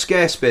 mate. where's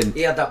Scarce been?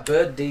 he had that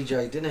bird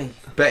DJ, didn't he?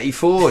 Betty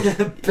Ford.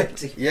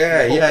 Betty.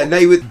 Yeah, and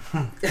they would.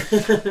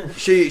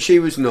 She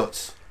was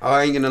nuts.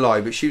 I ain't gonna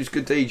lie, but she was a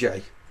good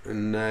DJ,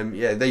 and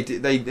yeah,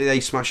 they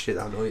smashed it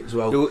that night as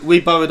well.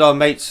 We borrowed our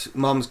mate's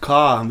mum's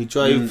car and we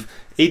drove.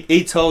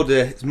 He told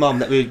his mum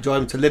that we were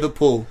driving to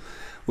Liverpool.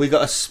 We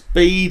got a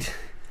speeding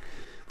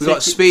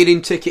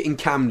ticket in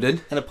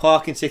Camden and a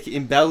parking ticket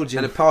in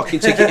Belgium.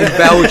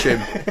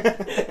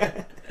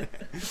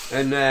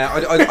 And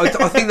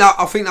I think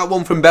that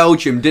one from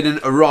Belgium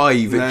didn't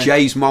arrive at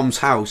Jay's mum's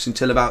house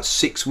until about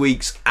 6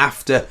 weeks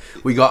after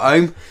we got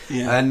home.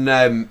 Yeah.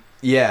 And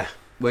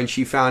when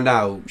she found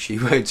out, she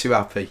weren't too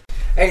happy.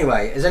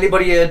 Anyway, has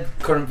anybody heard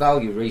Current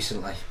Value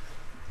recently?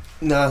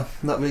 No,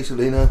 not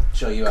recently, no.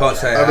 Sure you Can't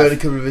say I've heard a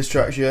couple of his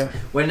tracks, yeah.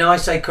 When I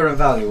say Current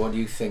Value, what do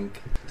you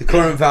think? The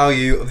current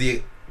value of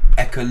the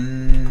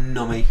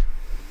economy.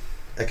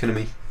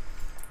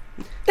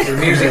 The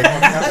music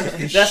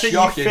podcast. That's what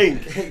Shocking. you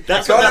think.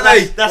 That's On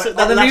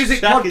the music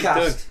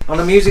podcast. On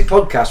a music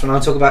podcast, when I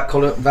talk about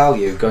Current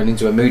Value going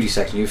into a moody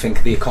section, you think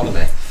of the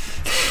economy.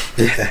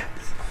 Yeah.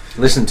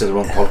 Listen to the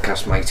wrong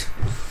podcast, mate.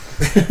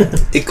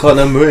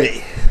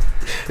 Economy.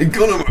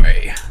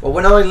 Well,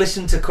 when I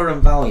listen to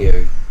Current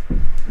Value,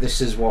 this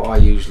is what I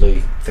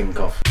usually think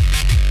of.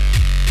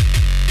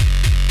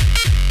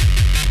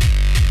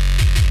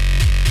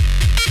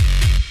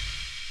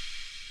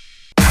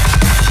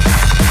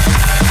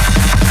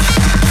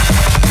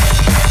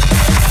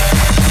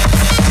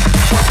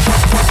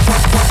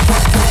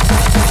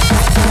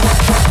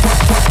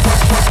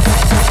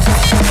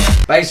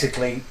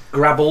 Basically,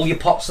 grab all your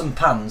pots and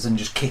pans and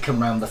just kick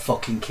them around the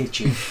fucking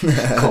kitchen.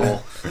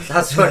 Cool.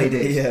 That's what it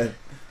is.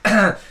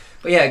 Yeah.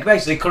 But yeah,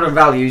 basically, Current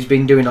Value's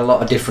been doing a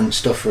lot of different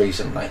stuff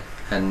recently,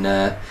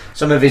 and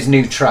some of his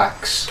new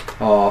tracks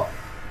are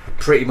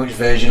pretty much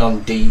version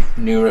on deep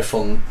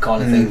neurofunk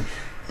kind of thing,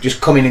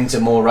 just coming into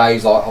more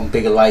raves like on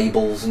bigger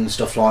labels and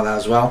stuff like that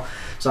as well.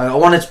 So I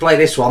wanted to play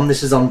this one.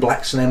 This is on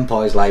Blacks and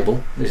Empire's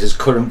label. This is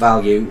Current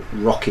Value,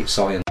 Rocket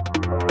Science.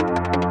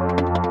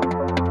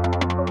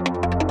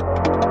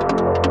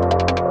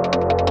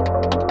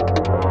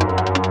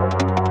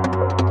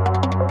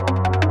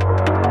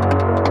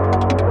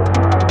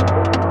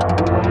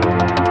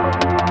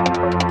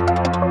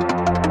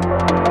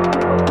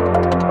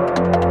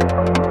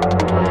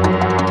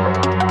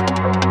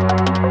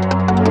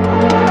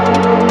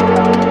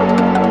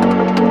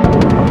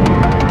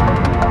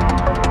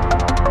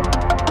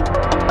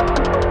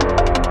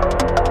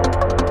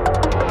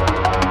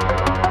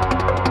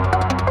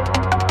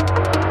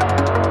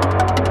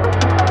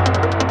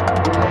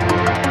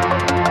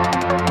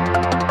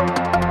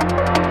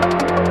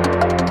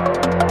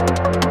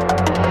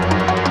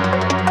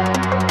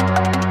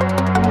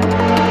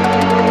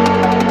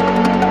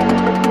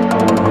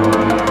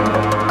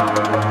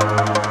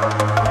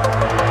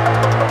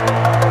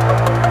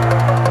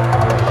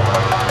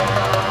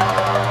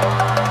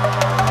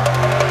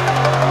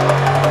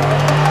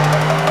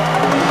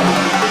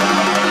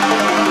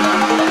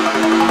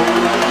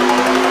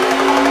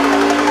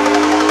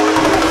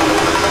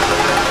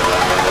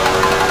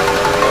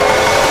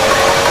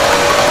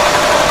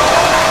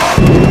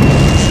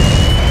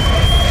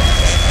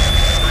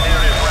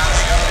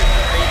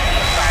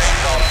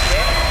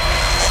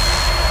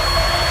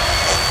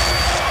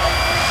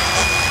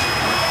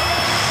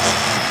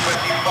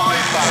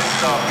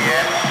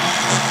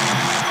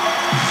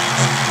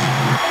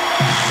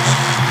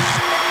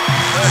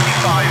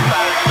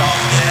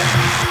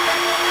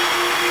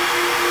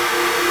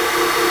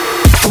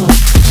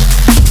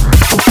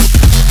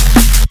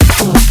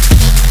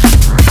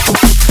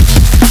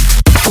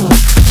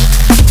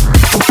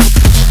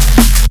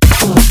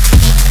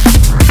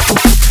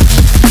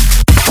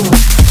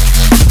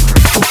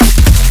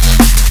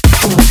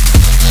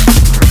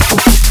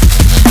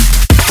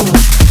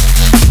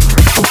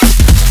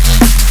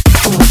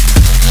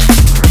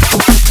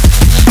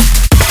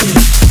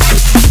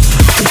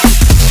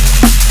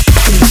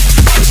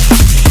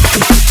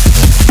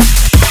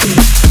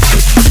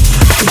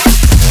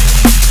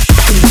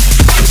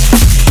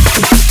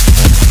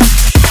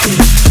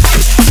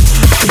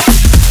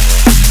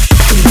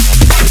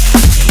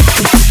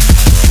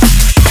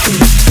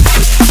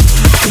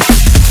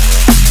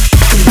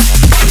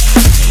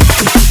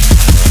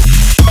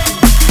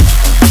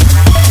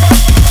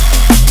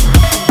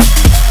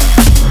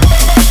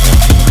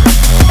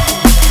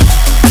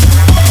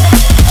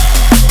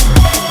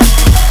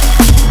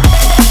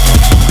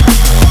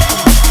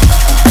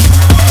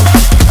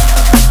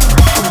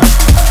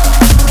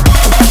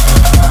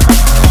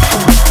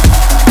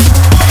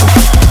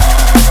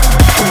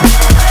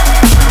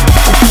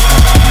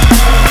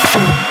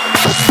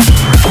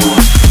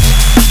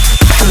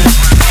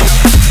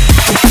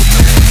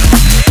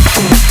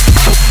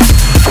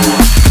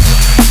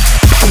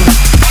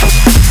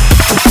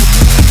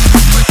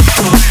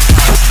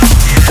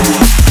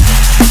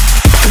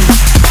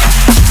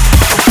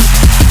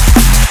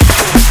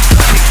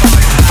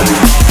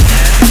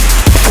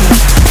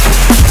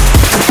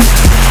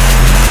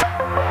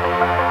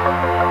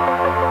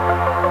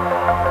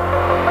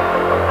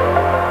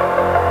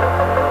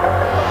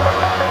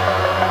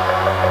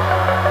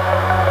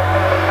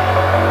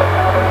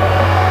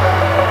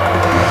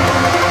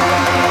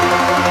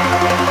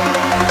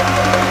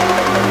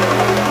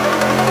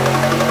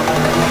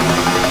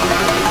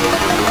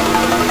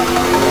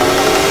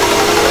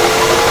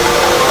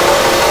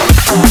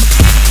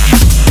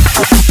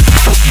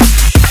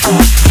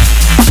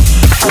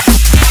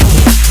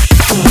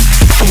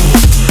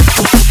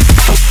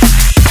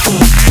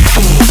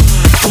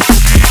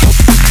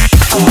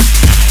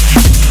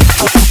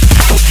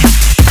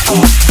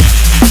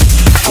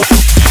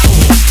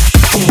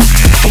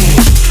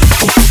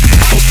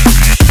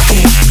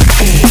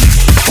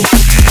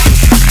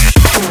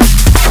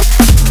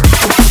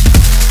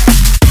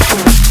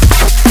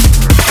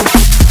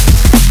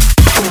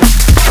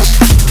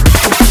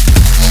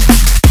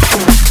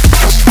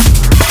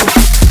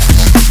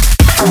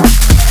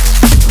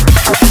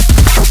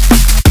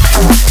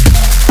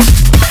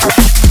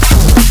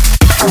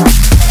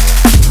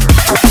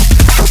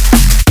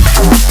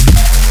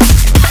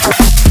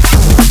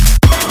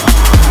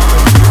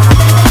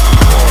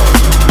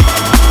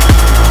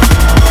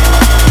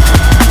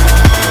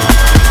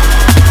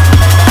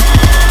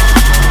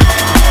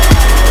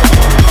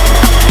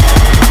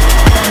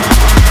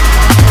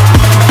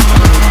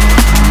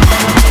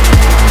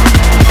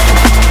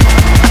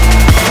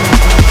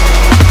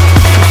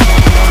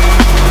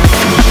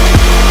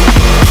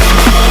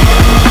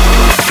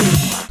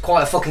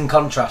 quite a fucking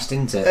contrast,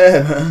 isn't it?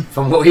 Yeah, man.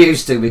 From what we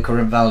used to with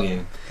current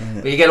value.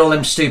 But you get all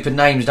them stupid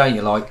names, don't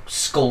you? Like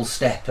Skull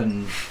Step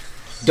and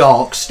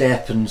Dark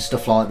Step and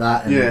stuff like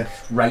that, and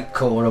Rape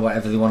Core or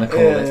whatever they want to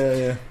call it.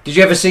 Yeah. Did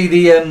you ever see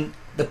the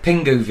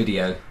Pingu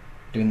video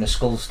doing the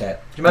Skull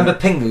Step? Do you remember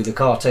Pingu, the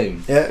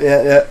cartoon?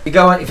 Yeah.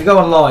 If you go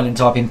online and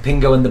type in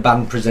Pingu and the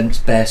band presents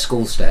Bear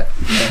Skull Step,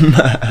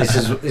 this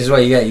is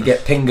where you get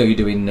Pingu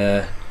doing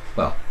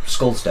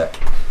Skull Step.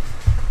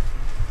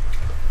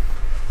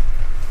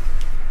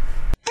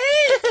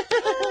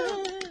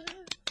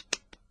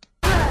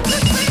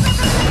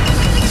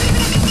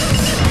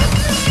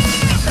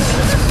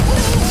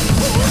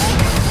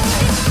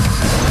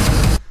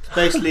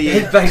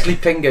 Basically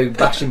Pingu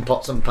bashing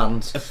pots and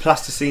pans. A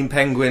plasticine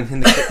penguin in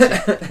the kitchen.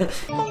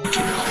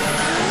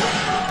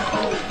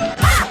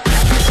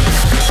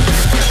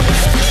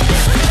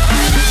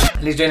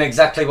 And he's doing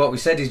exactly what we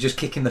said. He's just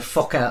kicking the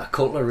fuck out of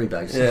cutlery,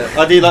 basically. Yeah,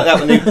 I do like that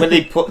when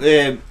they put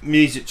their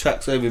music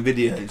tracks over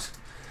videos.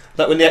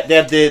 Like when they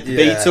have the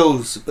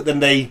Beatles, but then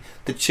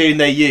the tune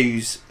they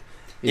use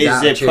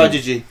is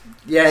Prodigy.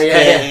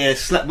 Yeah.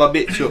 Slap my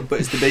bitch up, but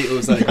it's the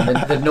Beatles.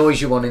 Like. the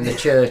noisy one in the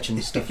church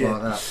and stuff like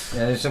that.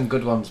 Yeah, there's some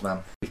good ones,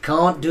 man. We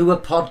can't do a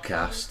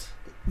podcast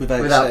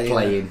without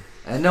playing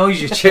a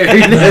noisy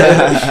tune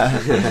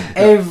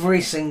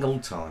every single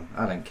time.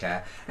 I don't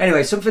care.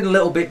 Anyway, something a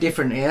little bit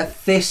different here.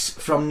 Thjis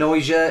from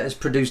Noisia has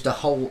produced a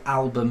whole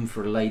album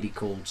for a lady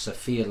called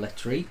Sofia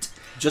Letitra.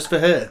 Just for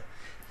her?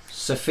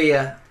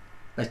 Sofia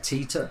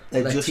Letitra.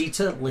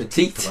 Letitra.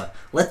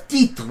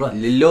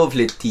 Love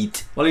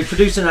Letitra. Well, he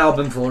produced an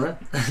album for her,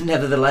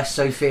 nevertheless,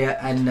 Sofia,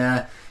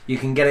 and you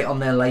can get it on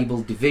their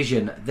label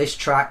Division. This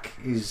track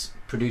is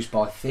produced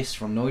by Thjis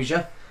from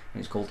Noisia,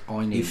 and it's called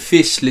I Need.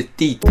 Thjis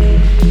Letitra.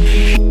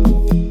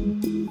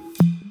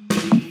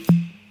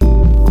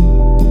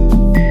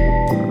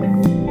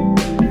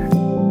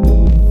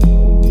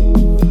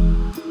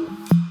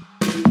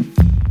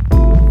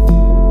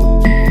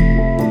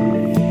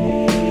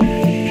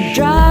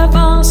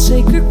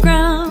 Sacred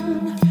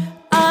ground,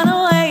 I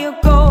know where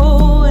you're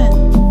going.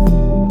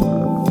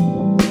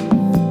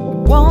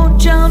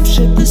 Won't jump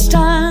ship this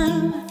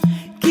time,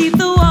 keep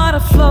the water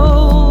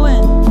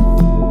flowing.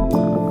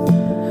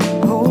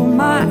 Hold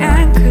my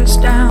anchors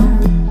down.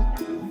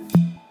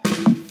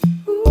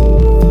 Ooh,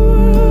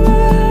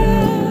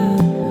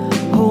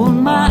 hold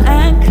my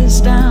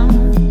anchors down.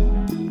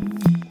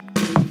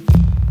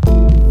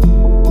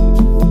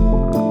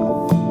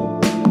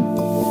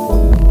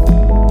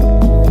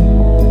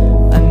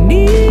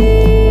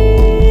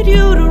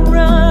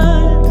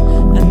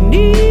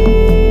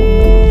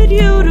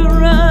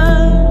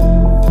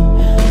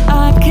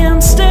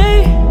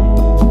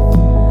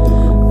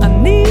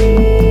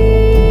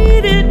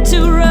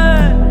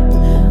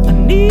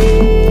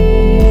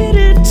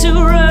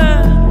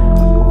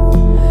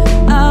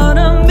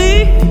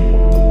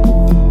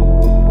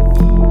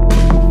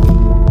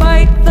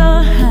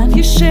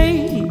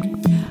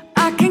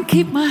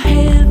 Keep my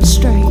head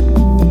straight.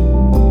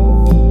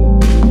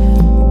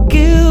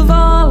 Give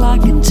all I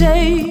can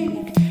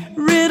take.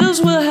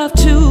 Riddles will have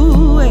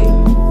to wait.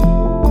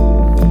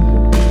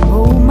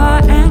 Hold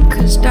my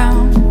anchors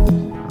down.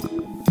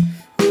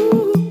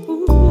 Ooh,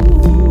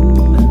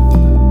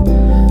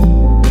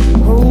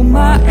 hold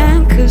my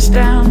anchors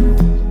down.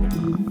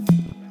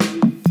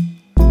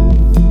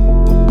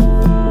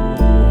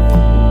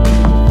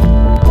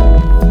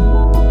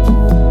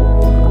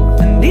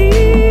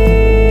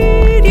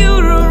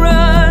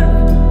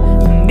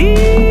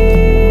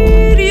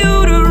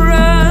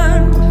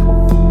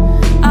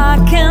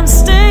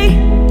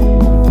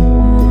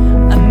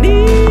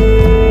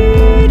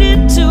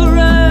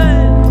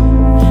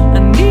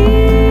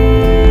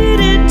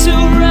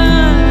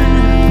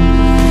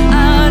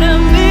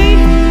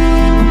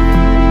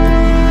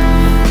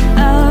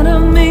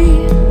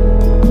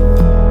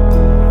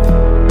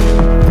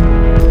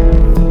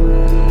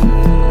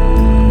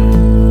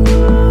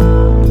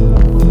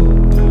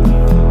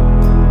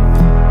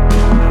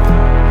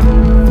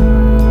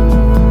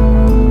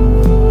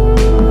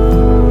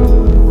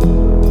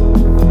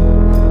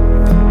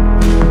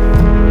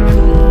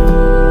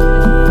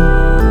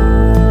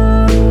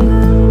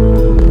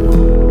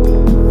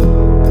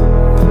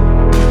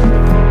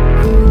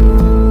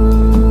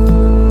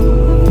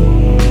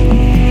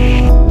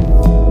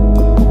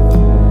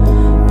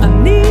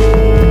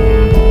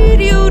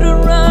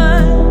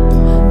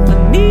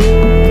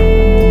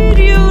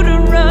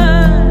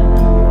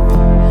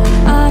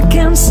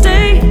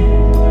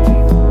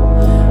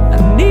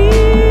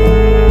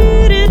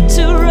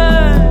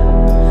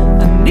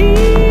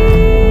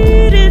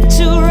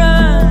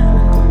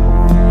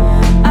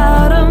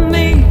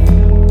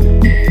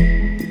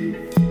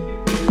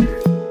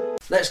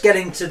 Get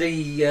into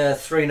the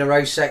 3 in a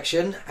row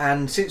section,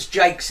 and since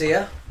Jake's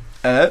here,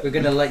 we're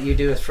going to let you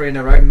do a 3 in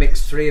a row,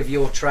 mix 3 of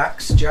your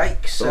tracks,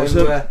 Jake. So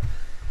awesome.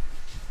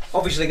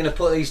 Obviously going to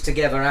put these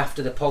together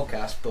after the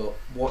podcast, but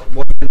what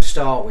we're going to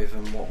start with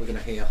and what we're going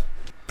to hear?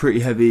 Pretty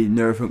heavy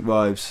neurofunk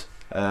vibes,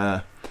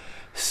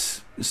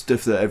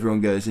 stuff that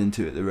everyone goes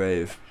into at the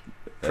rave.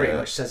 Pretty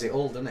much says it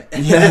all, doesn't it?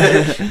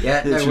 Yeah.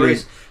 Yeah, no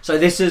worries. So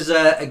this is,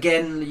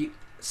 again,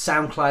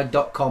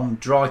 soundcloud.com,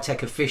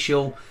 DRYTEK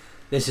official.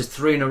 This is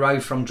 3 in a row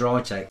from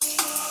DRYTEK.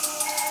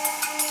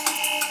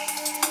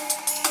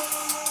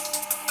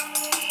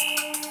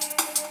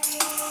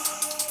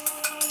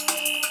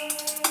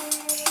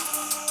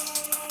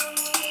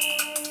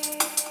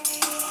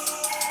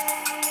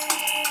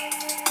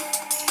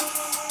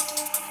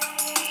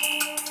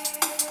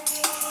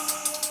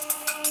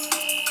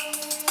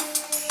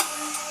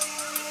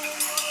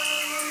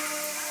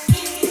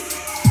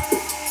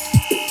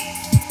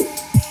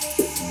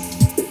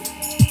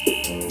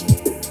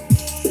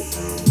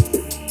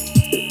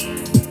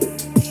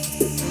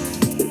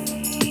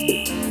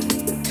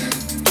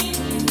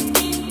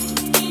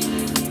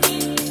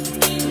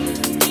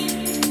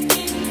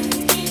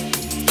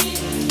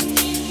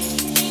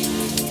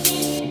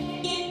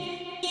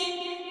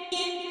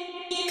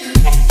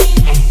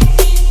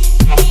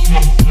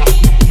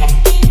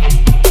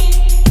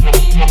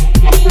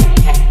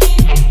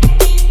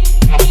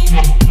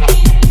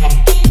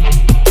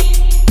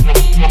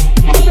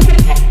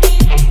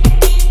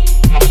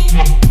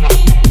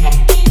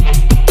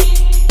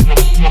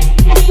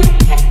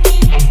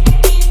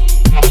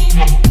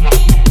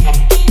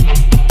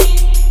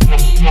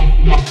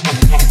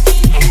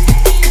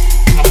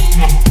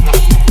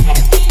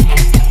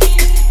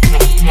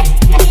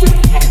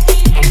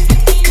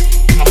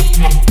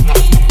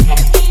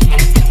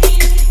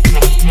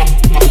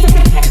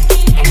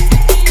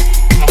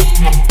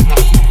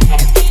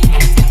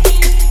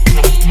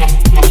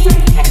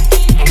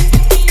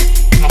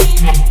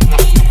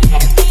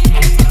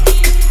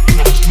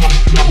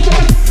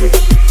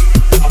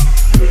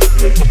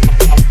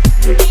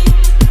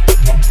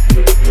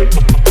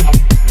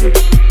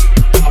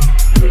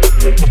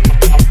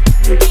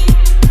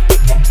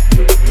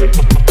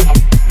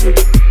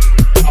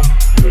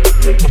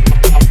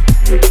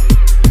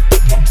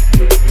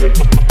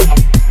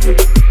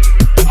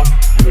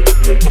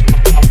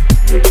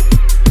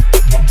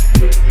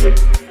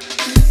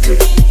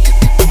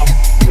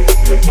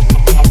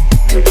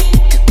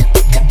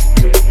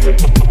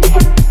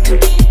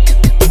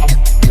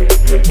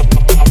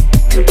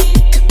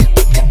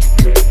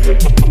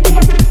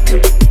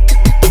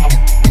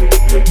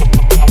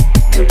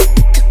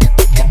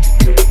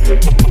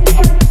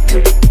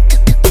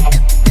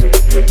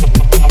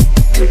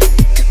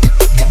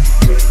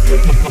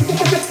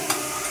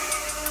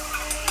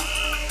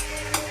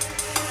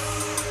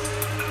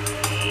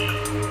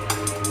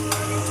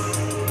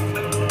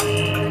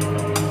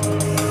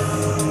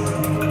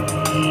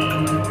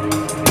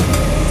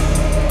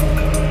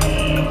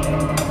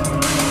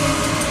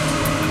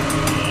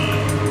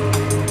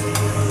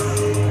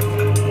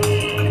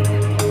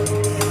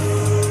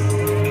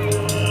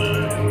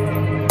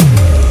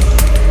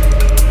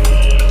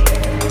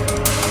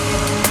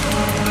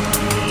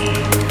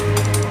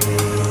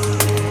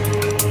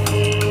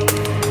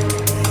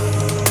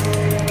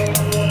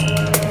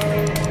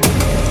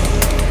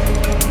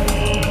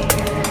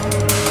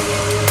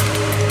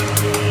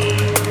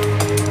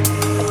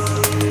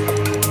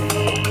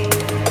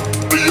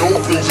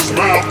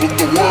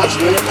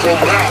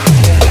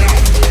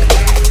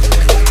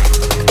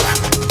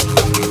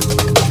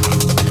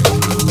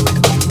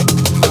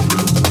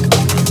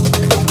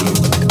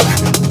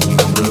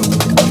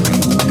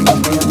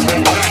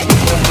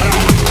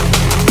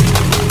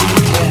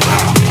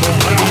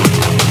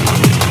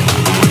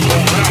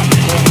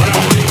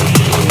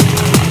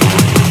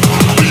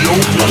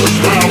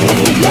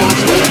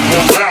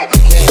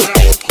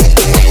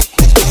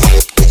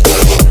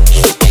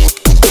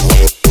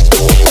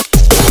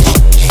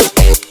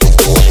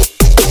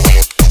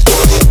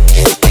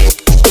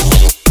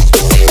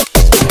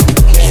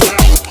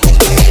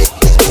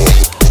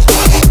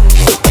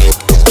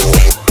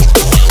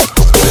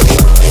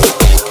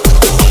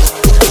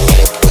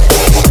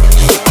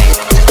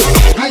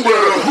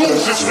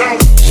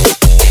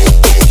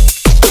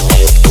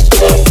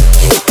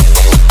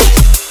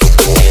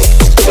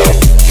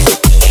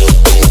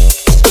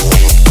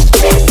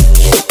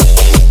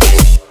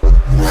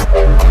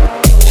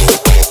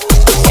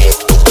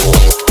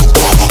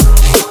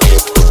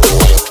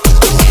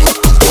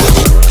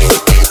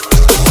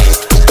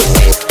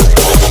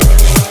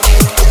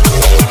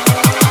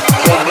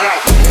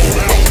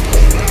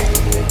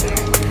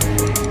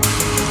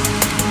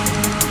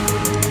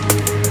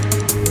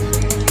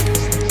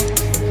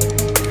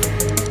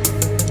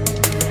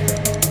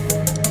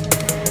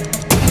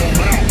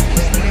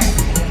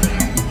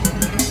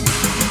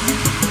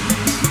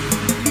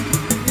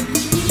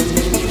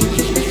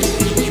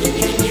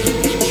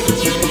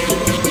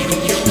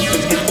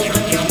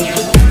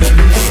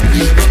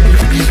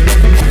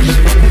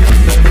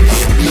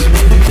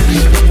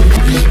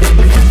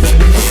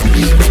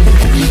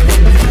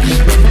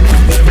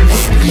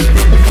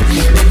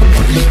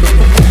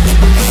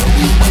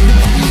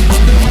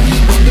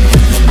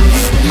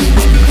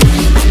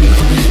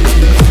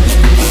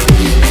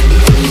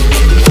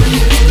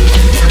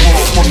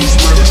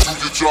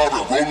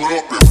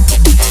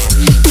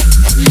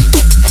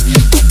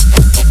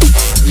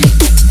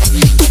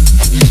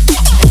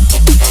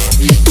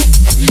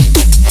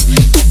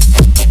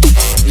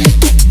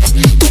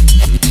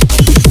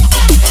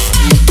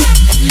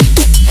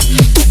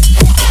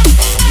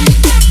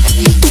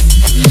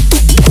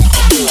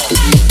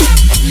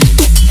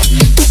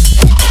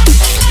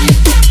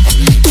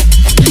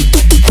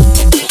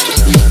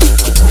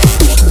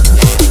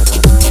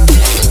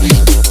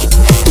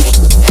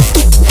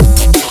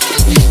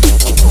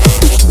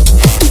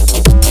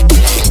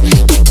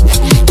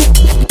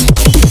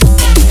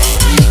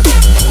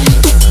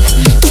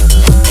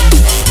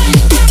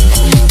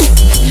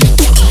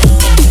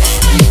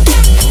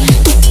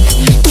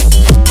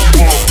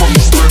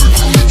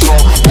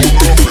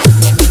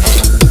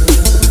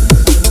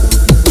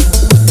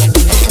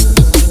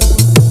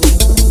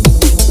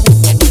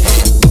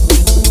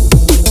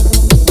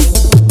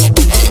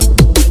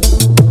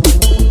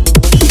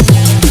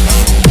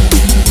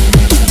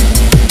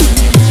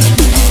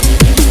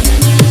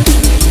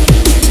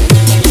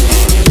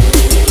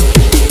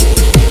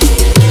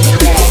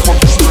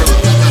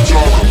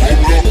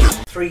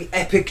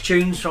 epic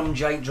tunes from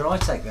Jake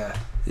Drytek there.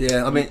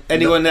 Yeah, I mean,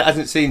 anyone that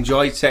hasn't seen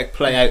Drytek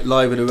play out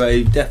live at a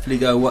rave, definitely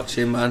go watch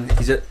him, man.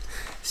 He's a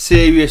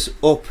serious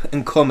up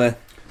and comer.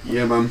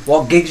 Yeah, man.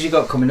 What gigs you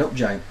got coming up,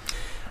 Jake?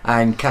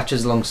 And catch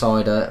us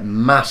alongside a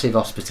massive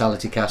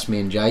hospitality cast, me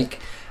and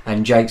Jake.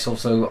 And Jake's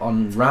also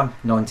on RAM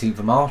 19th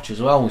of March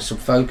as well with some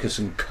Focus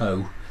and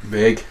Co.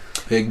 Big.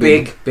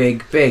 Trying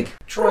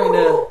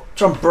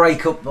to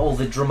break up all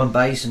the drum and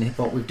bass and hip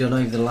hop we've done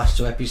over the last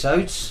 2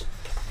 episodes.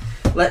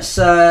 Let's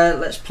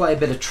play a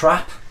bit of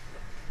trap.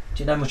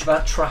 Do you know much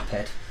about Trap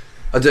Head?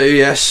 I do,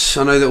 yes.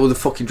 I know that all the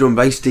fucking drum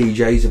bass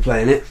DJs are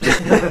playing it.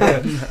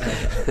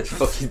 It's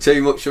fucking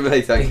too much for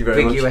me, thank you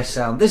very much. Big US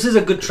sound. This is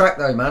a good track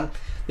though, man.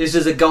 This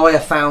is a guy I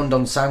found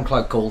on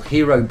SoundCloud called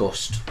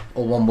Herobust,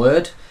 or one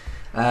word.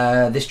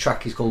 This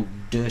track is called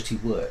Dirty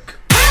Work.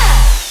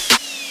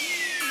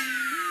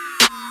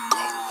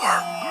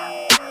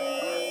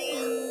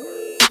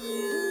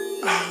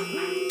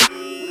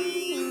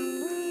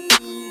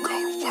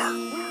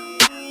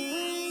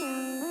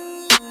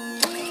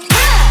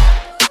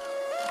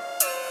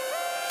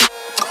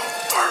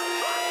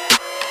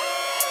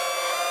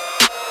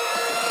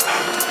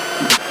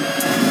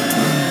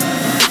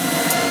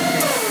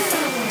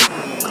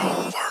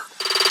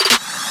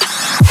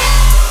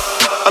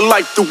 I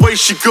like the way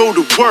she go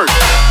to work.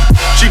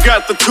 She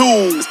got the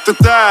tools, the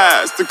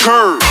thighs, the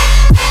curves.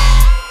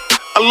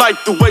 I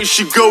like the way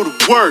she go to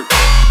work.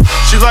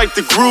 She like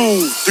the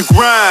groove, the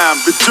grime,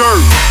 the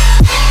dirt.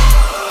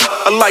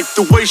 I like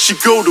the way she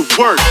go to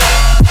work.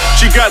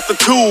 She got the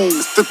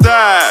tools, the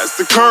thighs,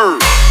 the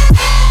curves.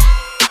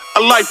 I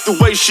like the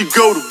way she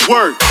go to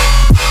work.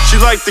 She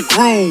like the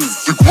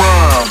groove, the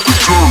grime, the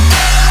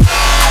dirt.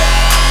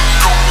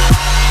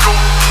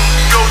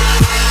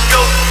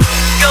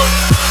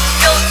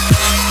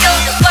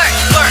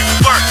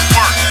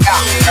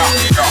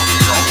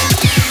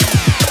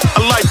 I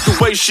like the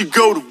way she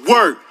go to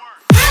work.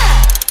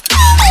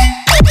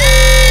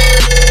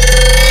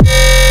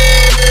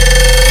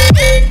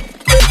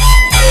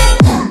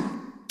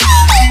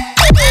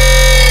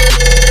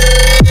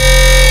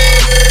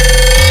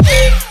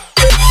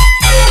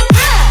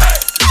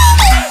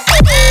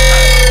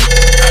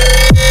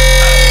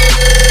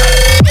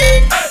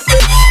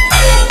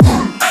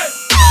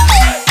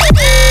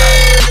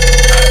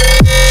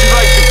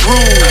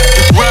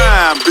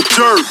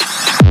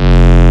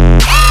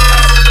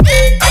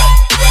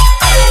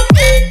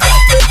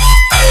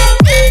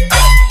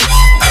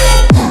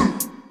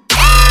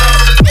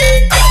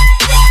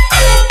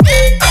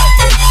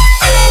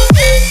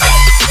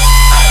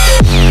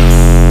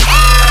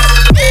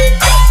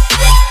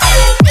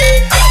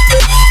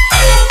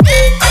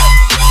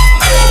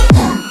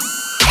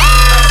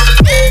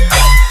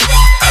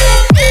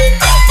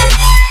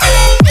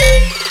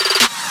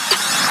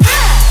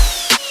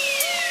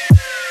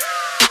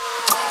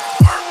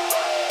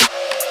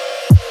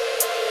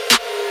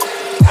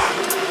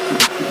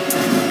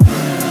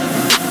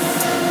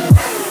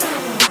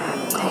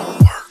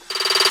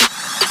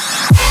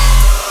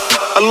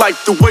 I like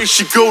the way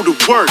she go to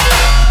work.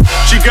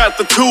 She got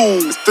the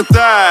tools, the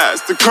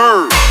thighs, the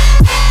curves.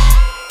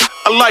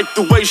 I like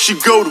the way she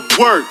go to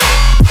work.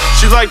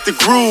 She like the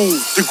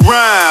groove, the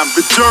grime,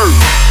 the dirt.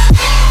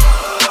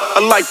 I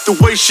like the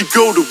way she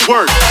go to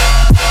work.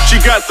 She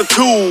got the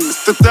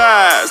tools, the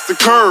thighs, the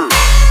curves.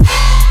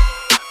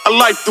 I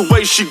like the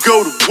way she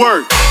go to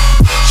work.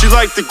 She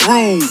like the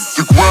groove,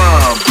 the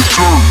grime, the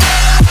dirt.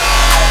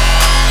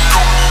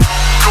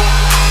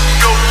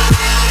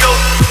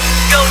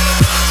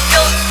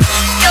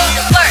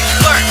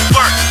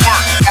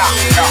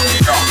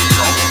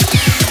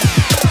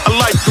 I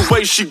like the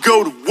way she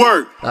go to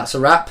work. That's a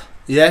wrap.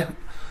 Yeah.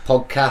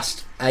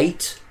 Podcast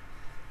 8.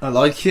 I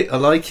like it.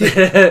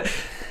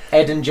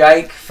 Ed and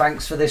Jake,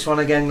 thanks for this one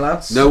again,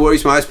 lads. No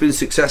worries, mate. It's been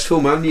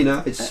successful, man. You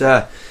know, it's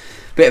a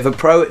bit of a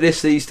pro at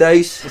this these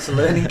days. It's a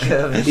learning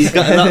curve. He's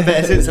got a lot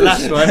better since the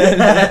last one.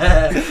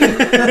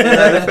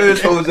 The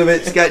first one was a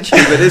bit sketchy,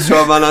 but this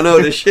one, man, I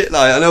know the shit.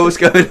 Like, I know what's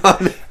going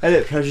on.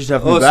 And pleasure to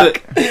have me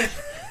back.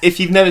 If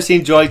you've never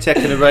seen Drytek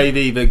in a rave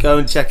either, go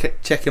and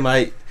check him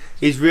out.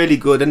 He's really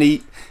good, and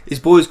his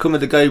boys come with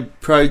the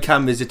GoPro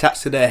cameras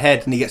attached to their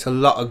head, and he gets a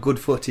lot of good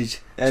footage.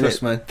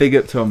 Trust me. Big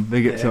up Tom,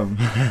 Tom.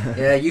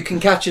 Yeah, you can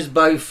catch us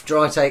both,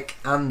 Drytek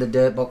and the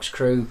Dirtbox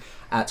crew,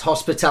 at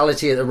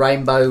Hospitality at the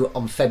Rainbow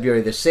on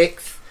February the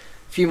 6th.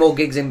 A few more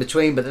gigs in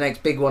between, but the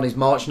next big one is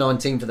March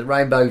 19th at the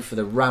Rainbow for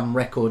the Ram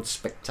Records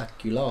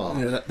Spectacular.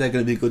 Yeah, they're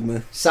going to be good,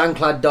 man.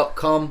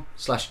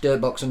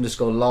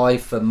 Soundcloud.com/dirtbox_live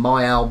for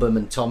my album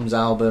and Tom's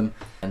album,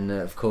 and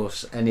of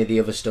course any of the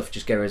other stuff,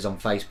 just get us on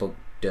Facebook,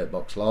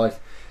 Dirtbox Live.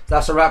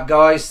 That's a wrap,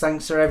 guys.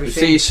 Thanks for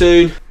everything. See you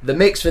soon. The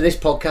mix for this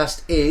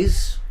podcast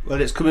is...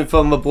 Well, it's coming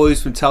from my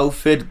boys from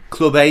Telford,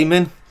 Club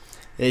Eamon.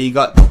 You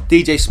got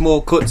DJ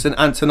Small Cuts and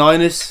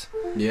Antoninus.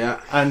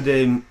 Yeah.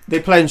 And they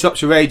play on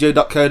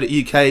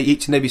shropshireradio.co.uk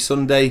each and every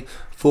Sunday,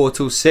 4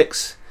 till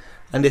 6.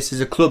 And this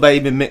is a Club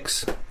Eamon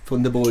mix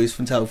from the boys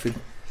from Telford.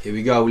 Here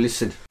we go,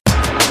 listen.